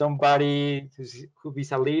somebody who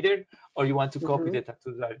is a leader, or you want to copy Hmm. the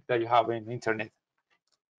tattoo that you have in the internet.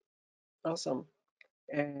 Awesome.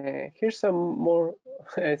 Here's some more,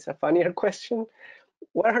 it's a funnier question.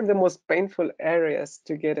 what are the most painful areas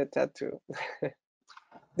to get a tattoo? Is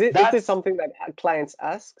this That's something that clients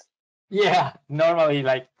ask? yeah, normally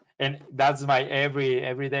like, and that's my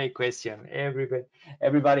everyday question.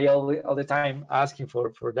 Everybody all the time asking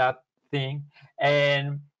for that thing,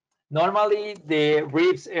 and normally the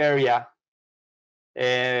ribs area,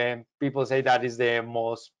 and people say that is the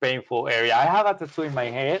most painful area. I have a tattoo in my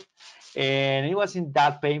head, and it wasn't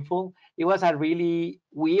that painful. It was a really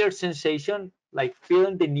weird sensation, like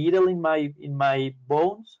feeling the needle in my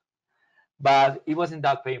bones, but it wasn't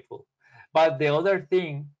that painful. But the other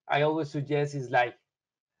thing I always suggest is like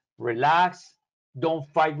relax, don't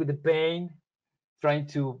fight with the pain, trying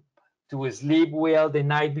to sleep well the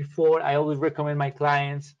night before. I always recommend my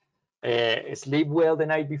clients sleep well the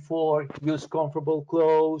night before, use comfortable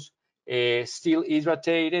clothes, still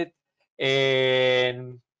hydrated,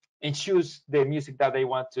 and choose the music that they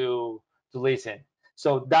want to listen.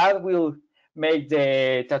 So that will make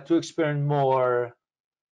the tattoo experience more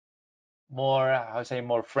how to say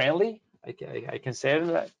more friendly. I can say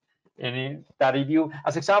that. And that if you,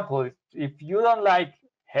 as example, if you don't like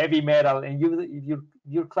heavy metal and if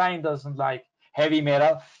your client doesn't like heavy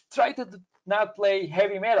metal, try to not play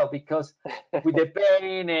heavy metal, because with the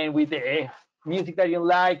pain and with the music that you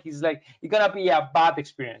like, it's like it's gonna be a bad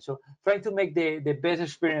experience. So try to make the best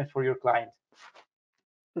experience for your client.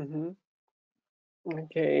 Mhm.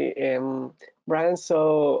 Okay, Brian,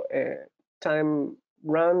 so time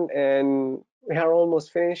run and we are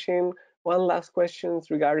almost finishing. One last question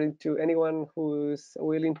regarding to anyone who's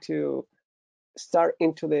willing to start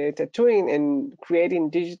into the tattooing and creating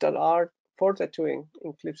digital art for tattooing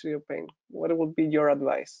in Clip Studio Paint. What would be your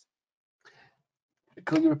advice?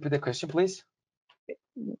 Could you repeat the question, please?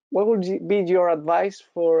 What would be your advice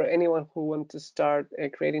for anyone who wants to start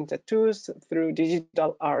creating tattoos through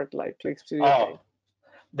digital art like Clip Studio Oh,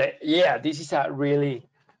 Paint? yeah, this is a really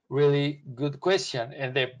good question.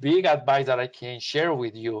 And the big advice that I can share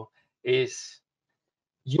with you is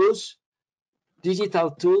use digital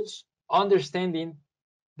tools, understanding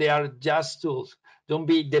they are just tools. Don't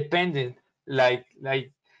be dependent of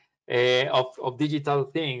digital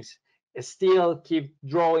things. Still keep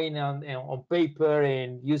drawing on paper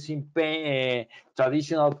and using paint,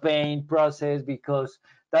 traditional paint process, because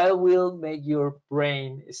that will make your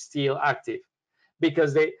brain still active.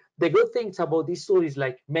 Because the good things about this tool is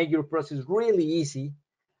like make your process really easy,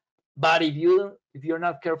 but if you're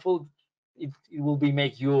not careful, it will be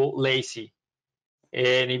make you lazy.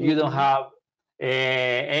 And if you don't Mm-hmm. have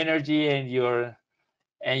energy, and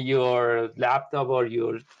your laptop or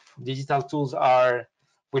your digital tools are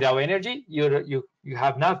without energy, you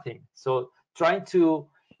have nothing. So trying to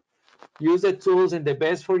use the tools and the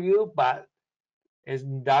best for you, but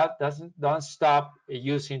that don't stop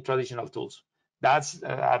using traditional tools. That's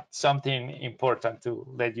something important to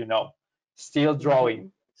let you know. Still drawing, Mm-hmm.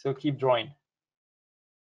 so keep drawing.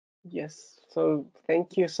 Yes, so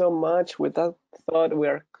thank you so much. With that thought, we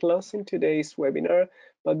are closing today's webinar.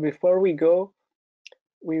 But before we go,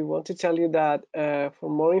 we want to tell you that for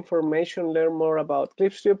more information, learn more about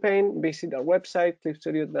Clip Studio Paint, visit our website,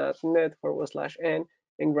 clipstudio.net/n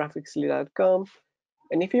and graphicsly.com.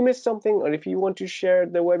 And if you missed something, or if you want to share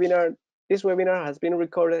the webinar, this webinar has been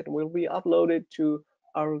recorded and will be uploaded to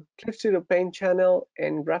our Clip Studio Paint channel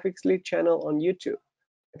and Graphicsly channel on YouTube.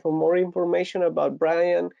 For more information about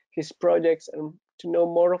Brian, his projects, and to know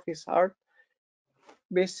more of his art,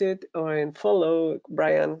 visit and follow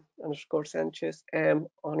Bryan_Sánchez M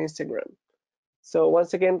on Instagram. So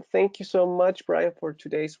once again, thank you so much, Brian, for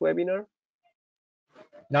today's webinar.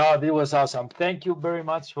 No, this was awesome. Thank you very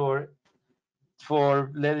much for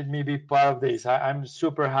letting me be part of this. I'm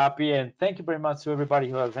super happy, and thank you very much to everybody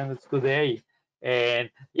who attended today. And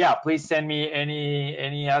yeah, please send me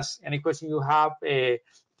any question you have.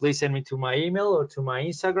 Please send me to my email or to my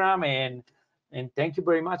Instagram, and thank you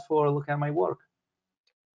very much for looking at my work.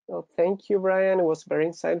 Well, thank you, Brian. It was very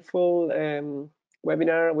insightful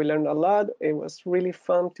webinar. We learned a lot. It was really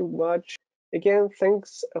fun to watch. Again,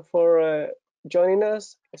 thanks for joining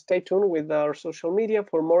us. Stay tuned with our social media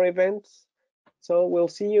for more events. So we'll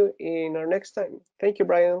see you in our next time. Thank you,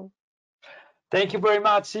 Brian. Thank you very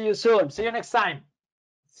much. See you soon. See you next time.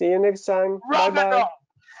 See you next time. Bye Rock and bye. roll.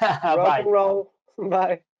 Rock Bye. and roll.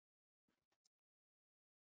 Bye.